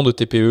dirigeants de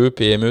TPE,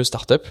 PME,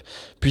 start-up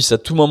puissent à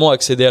tout moment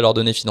accéder à leurs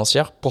données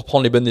financières pour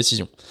prendre les bonnes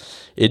décisions.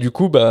 Et du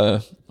coup,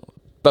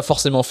 pas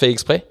forcément fait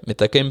exprès, mais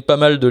t'as quand même pas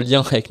mal de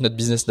liens avec notre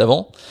business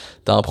d'avant.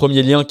 T'as un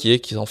premier lien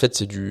qui en fait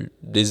c'est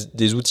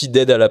des outils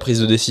d'aide à la prise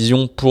de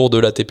décision pour de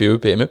la TPE,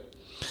 PME,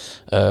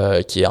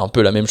 qui est un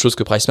peu la même chose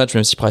que PriceMatch,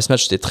 même si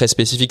PriceMatch c'était très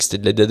spécifique, c'était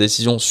de l'aide à la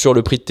décision sur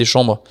le prix de tes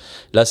chambres.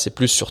 Là, c'est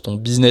plus sur ton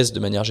business de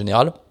manière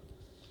générale,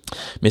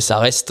 mais ça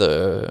reste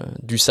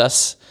du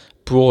SaaS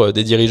pour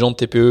des dirigeants de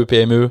TPE,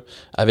 PME,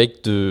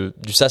 avec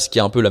du SaaS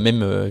qui a un peu la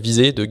même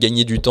visée de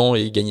gagner du temps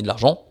et gagner de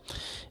l'argent.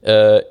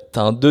 T'as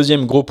un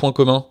deuxième gros point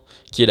commun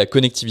qui est la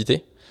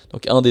connectivité.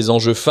 Donc un des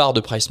enjeux phares de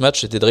PriceMatch,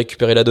 c'était de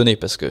récupérer la donnée,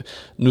 parce que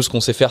nous, ce qu'on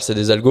sait faire, c'est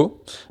des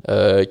algos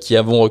qui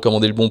vont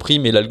recommander le bon prix,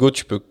 mais l'algo,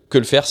 tu peux que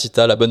le faire si tu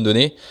as la bonne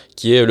donnée,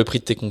 qui est le prix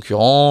de tes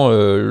concurrents,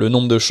 le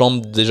nombre de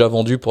chambres déjà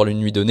vendues pour une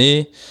nuit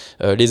donnée,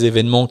 les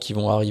événements qui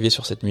vont arriver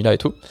sur cette nuit-là et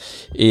tout.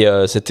 Et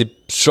c'était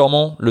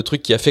sûrement le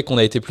truc qui a fait qu'on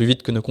a été plus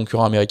vite que nos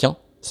concurrents américains,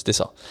 c'était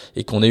ça.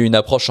 Et qu'on ait eu une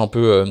approche un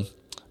peu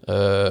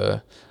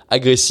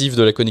agressive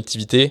de la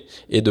connectivité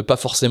et de pas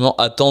forcément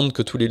attendre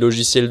que tous les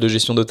logiciels de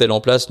gestion d'hôtel en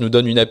place nous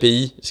donnent une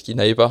API, ce qu'ils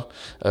n'avaient pas,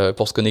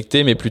 pour se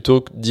connecter, mais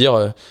plutôt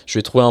dire je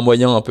vais trouver un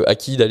moyen un peu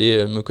acquis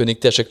d'aller me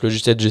connecter à chaque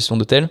logiciel de gestion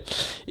d'hôtel.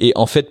 Et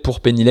en fait, pour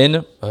Penny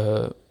Lane,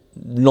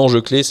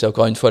 l'enjeu clé, c'est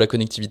encore une fois la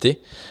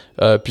connectivité,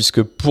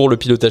 puisque pour le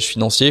pilotage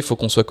financier, il faut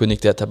qu'on soit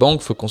connecté à ta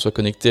banque, il faut qu'on soit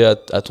connecté à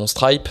ton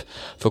Stripe,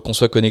 il faut qu'on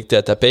soit connecté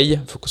à ta paye,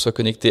 il faut qu'on soit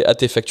connecté à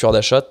tes factures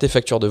d'achat, tes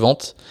factures de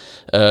vente,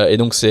 et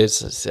donc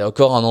c'est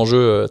encore un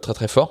enjeu très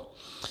très fort.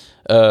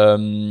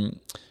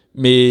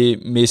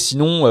 Mais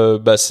sinon,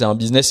 c'est un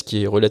business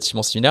qui est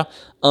relativement similaire.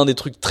 Un des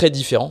trucs très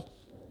différents,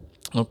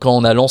 donc quand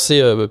on a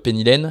lancé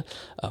Penny Lane,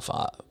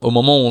 au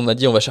moment où on a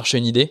dit on va chercher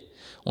une idée,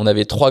 on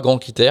avait 3 grands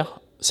critères.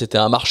 C'était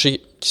un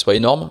marché qui soit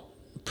énorme,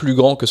 plus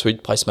grand que celui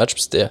de PriceMatch.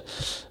 C'était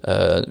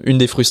une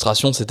des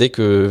frustrations, c'était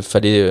que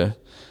fallait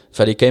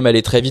quand même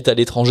aller très vite à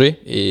l'étranger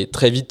et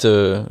très vite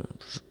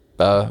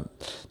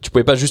tu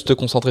pouvais pas juste te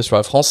concentrer sur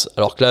la France,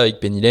 alors que là avec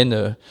Penny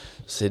Lane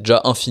c'est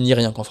déjà infini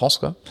rien qu'en France,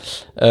 quoi.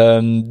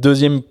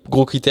 Deuxième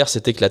gros critère,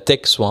 c'était que la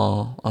tech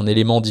soit un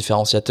élément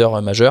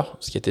différenciateur majeur,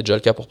 ce qui était déjà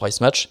le cas pour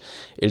Price Match.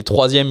 Et le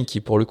troisième,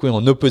 qui pour le coup est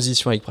en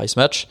opposition avec Price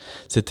Match,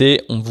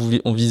 c'était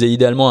on visait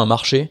idéalement un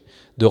marché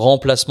de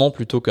remplacement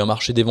plutôt qu'un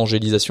marché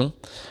d'évangélisation.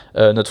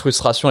 Notre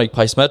frustration avec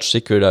Price Match,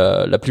 c'est que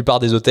la plupart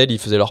des hôtels, ils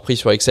faisaient leur prix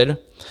sur Excel,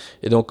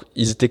 et donc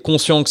ils étaient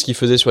conscients que ce qu'ils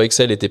faisaient sur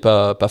Excel était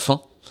pas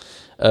fin,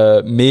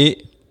 mais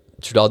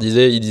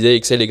ils disaient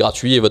Excel est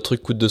gratuit et votre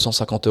truc coûte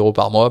 250 €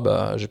 par mois,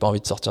 j'ai pas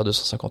envie de sortir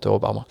 250 €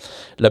 par mois.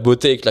 La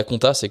beauté avec la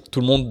compta, c'est que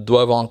tout le monde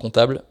doit avoir un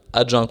comptable,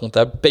 a déjà un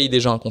comptable, paye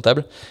déjà un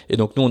comptable, et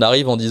donc nous on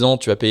arrive en disant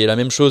tu vas payer la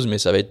même chose mais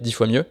ça va être 10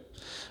 fois mieux,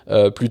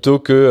 plutôt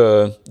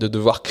que de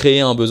devoir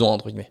créer un besoin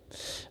entre guillemets.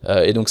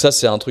 Et donc ça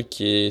c'est un truc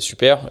qui est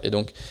super, et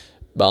donc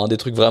un des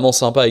trucs vraiment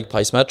sympas avec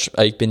Price Match,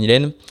 avec Penny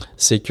Lane,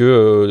 c'est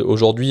que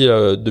aujourd'hui,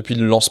 depuis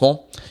le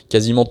lancement,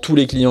 quasiment tous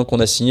les clients qu'on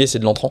a signés, c'est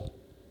de l'entrant.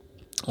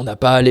 On n'a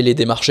pas à aller les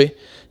démarcher.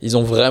 Ils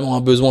ont vraiment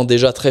un besoin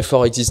déjà très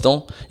fort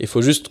existant. Il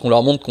faut juste qu'on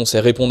leur montre qu'on sait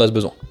répondre à ce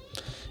besoin.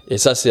 Et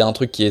ça, c'est un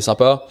truc qui est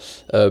sympa.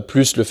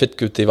 Plus le fait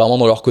que tu es vraiment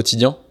dans leur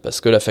quotidien,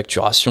 parce que la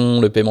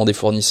facturation, le paiement des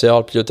fournisseurs,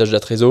 le pilotage de la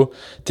trésor,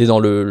 tu es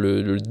dans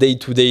le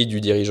day-to-day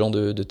du dirigeant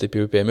de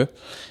TPE-PME.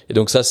 Et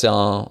donc ça, c'est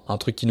un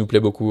truc qui nous plaît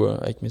beaucoup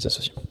avec mes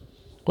associés.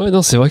 Ouais,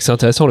 non, c'est vrai que c'est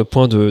intéressant le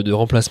point de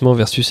remplacement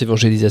versus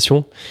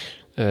évangélisation.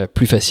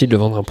 Plus facile de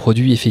vendre un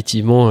produit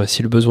effectivement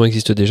si le besoin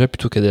existe déjà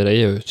plutôt qu'à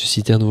d'aller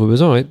susciter un nouveau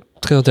besoin. Ouais,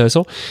 très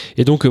intéressant.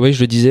 Et donc je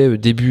le disais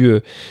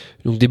début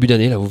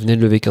d'année, là vous venez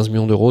de lever 15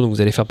 millions d'euros, donc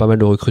vous allez faire pas mal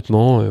de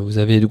recrutement, vous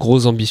avez de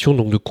grosses ambitions,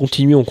 donc de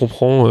continuer, on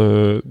comprend,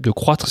 de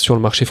croître sur le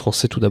marché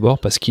français tout d'abord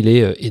parce qu'il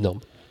est énorme.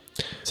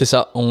 C'est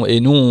ça. Et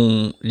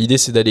nous l'idée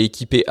c'est d'aller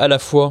équiper à la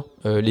fois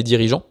les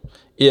dirigeants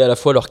et à la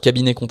fois leur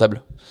cabinet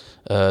comptable.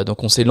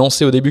 Donc on s'est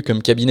lancé au début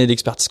comme cabinet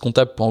d'expertise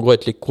comptable pour en gros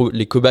être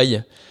les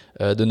cobayes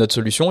de notre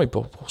solution et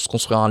pour se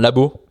construire un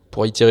labo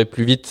pour itérer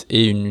plus vite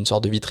et une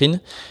sorte de vitrine.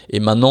 Et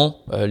maintenant,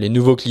 les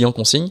nouveaux clients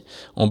qu'on signe,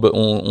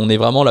 on est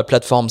vraiment la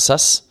plateforme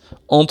SaaS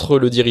entre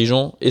le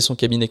dirigeant et son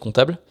cabinet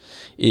comptable.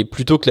 Et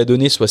plutôt que la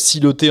donnée soit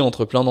silotée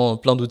entre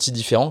plein d'outils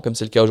différents, comme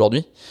c'est le cas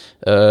aujourd'hui,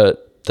 tu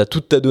as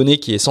toute ta donnée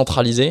qui est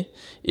centralisée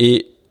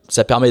et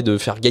ça permet de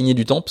faire gagner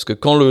du temps parce que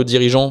quand le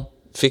dirigeant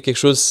fait quelque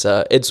chose,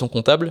 ça aide son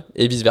comptable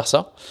et vice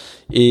versa,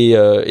 et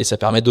ça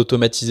permet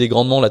d'automatiser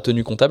grandement la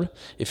tenue comptable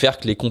et faire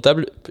que les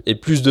comptables aient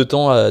plus de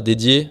temps à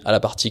dédier à la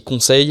partie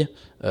conseil,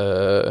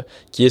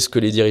 qui est ce que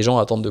les dirigeants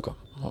attendent de quoi.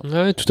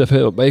 Ouais, tout à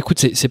fait.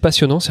 Écoute, c'est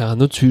passionnant, c'est un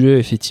autre sujet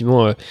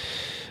effectivement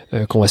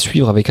qu'on va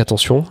suivre avec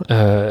attention,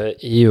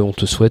 et on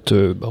te souhaite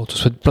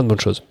plein de bonnes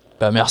choses.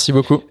 Merci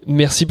beaucoup.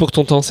 Merci pour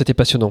ton temps, c'était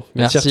passionnant.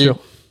 Merci Arthur.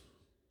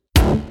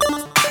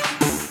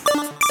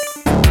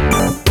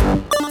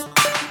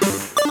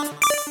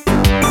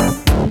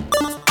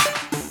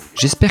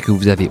 J'espère que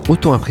vous avez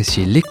autant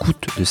apprécié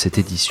l'écoute de cette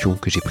édition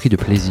que j'ai pris de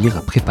plaisir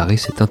à préparer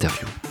cette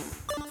interview.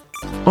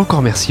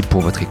 Encore merci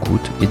pour votre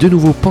écoute et de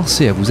nouveau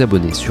pensez à vous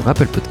abonner sur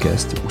Apple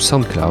Podcast ou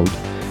SoundCloud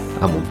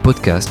à mon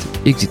podcast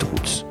Exit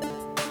Routes.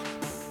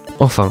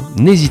 Enfin,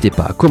 n'hésitez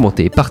pas à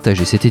commenter et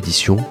partager cette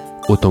édition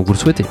autant que vous le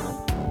souhaitez.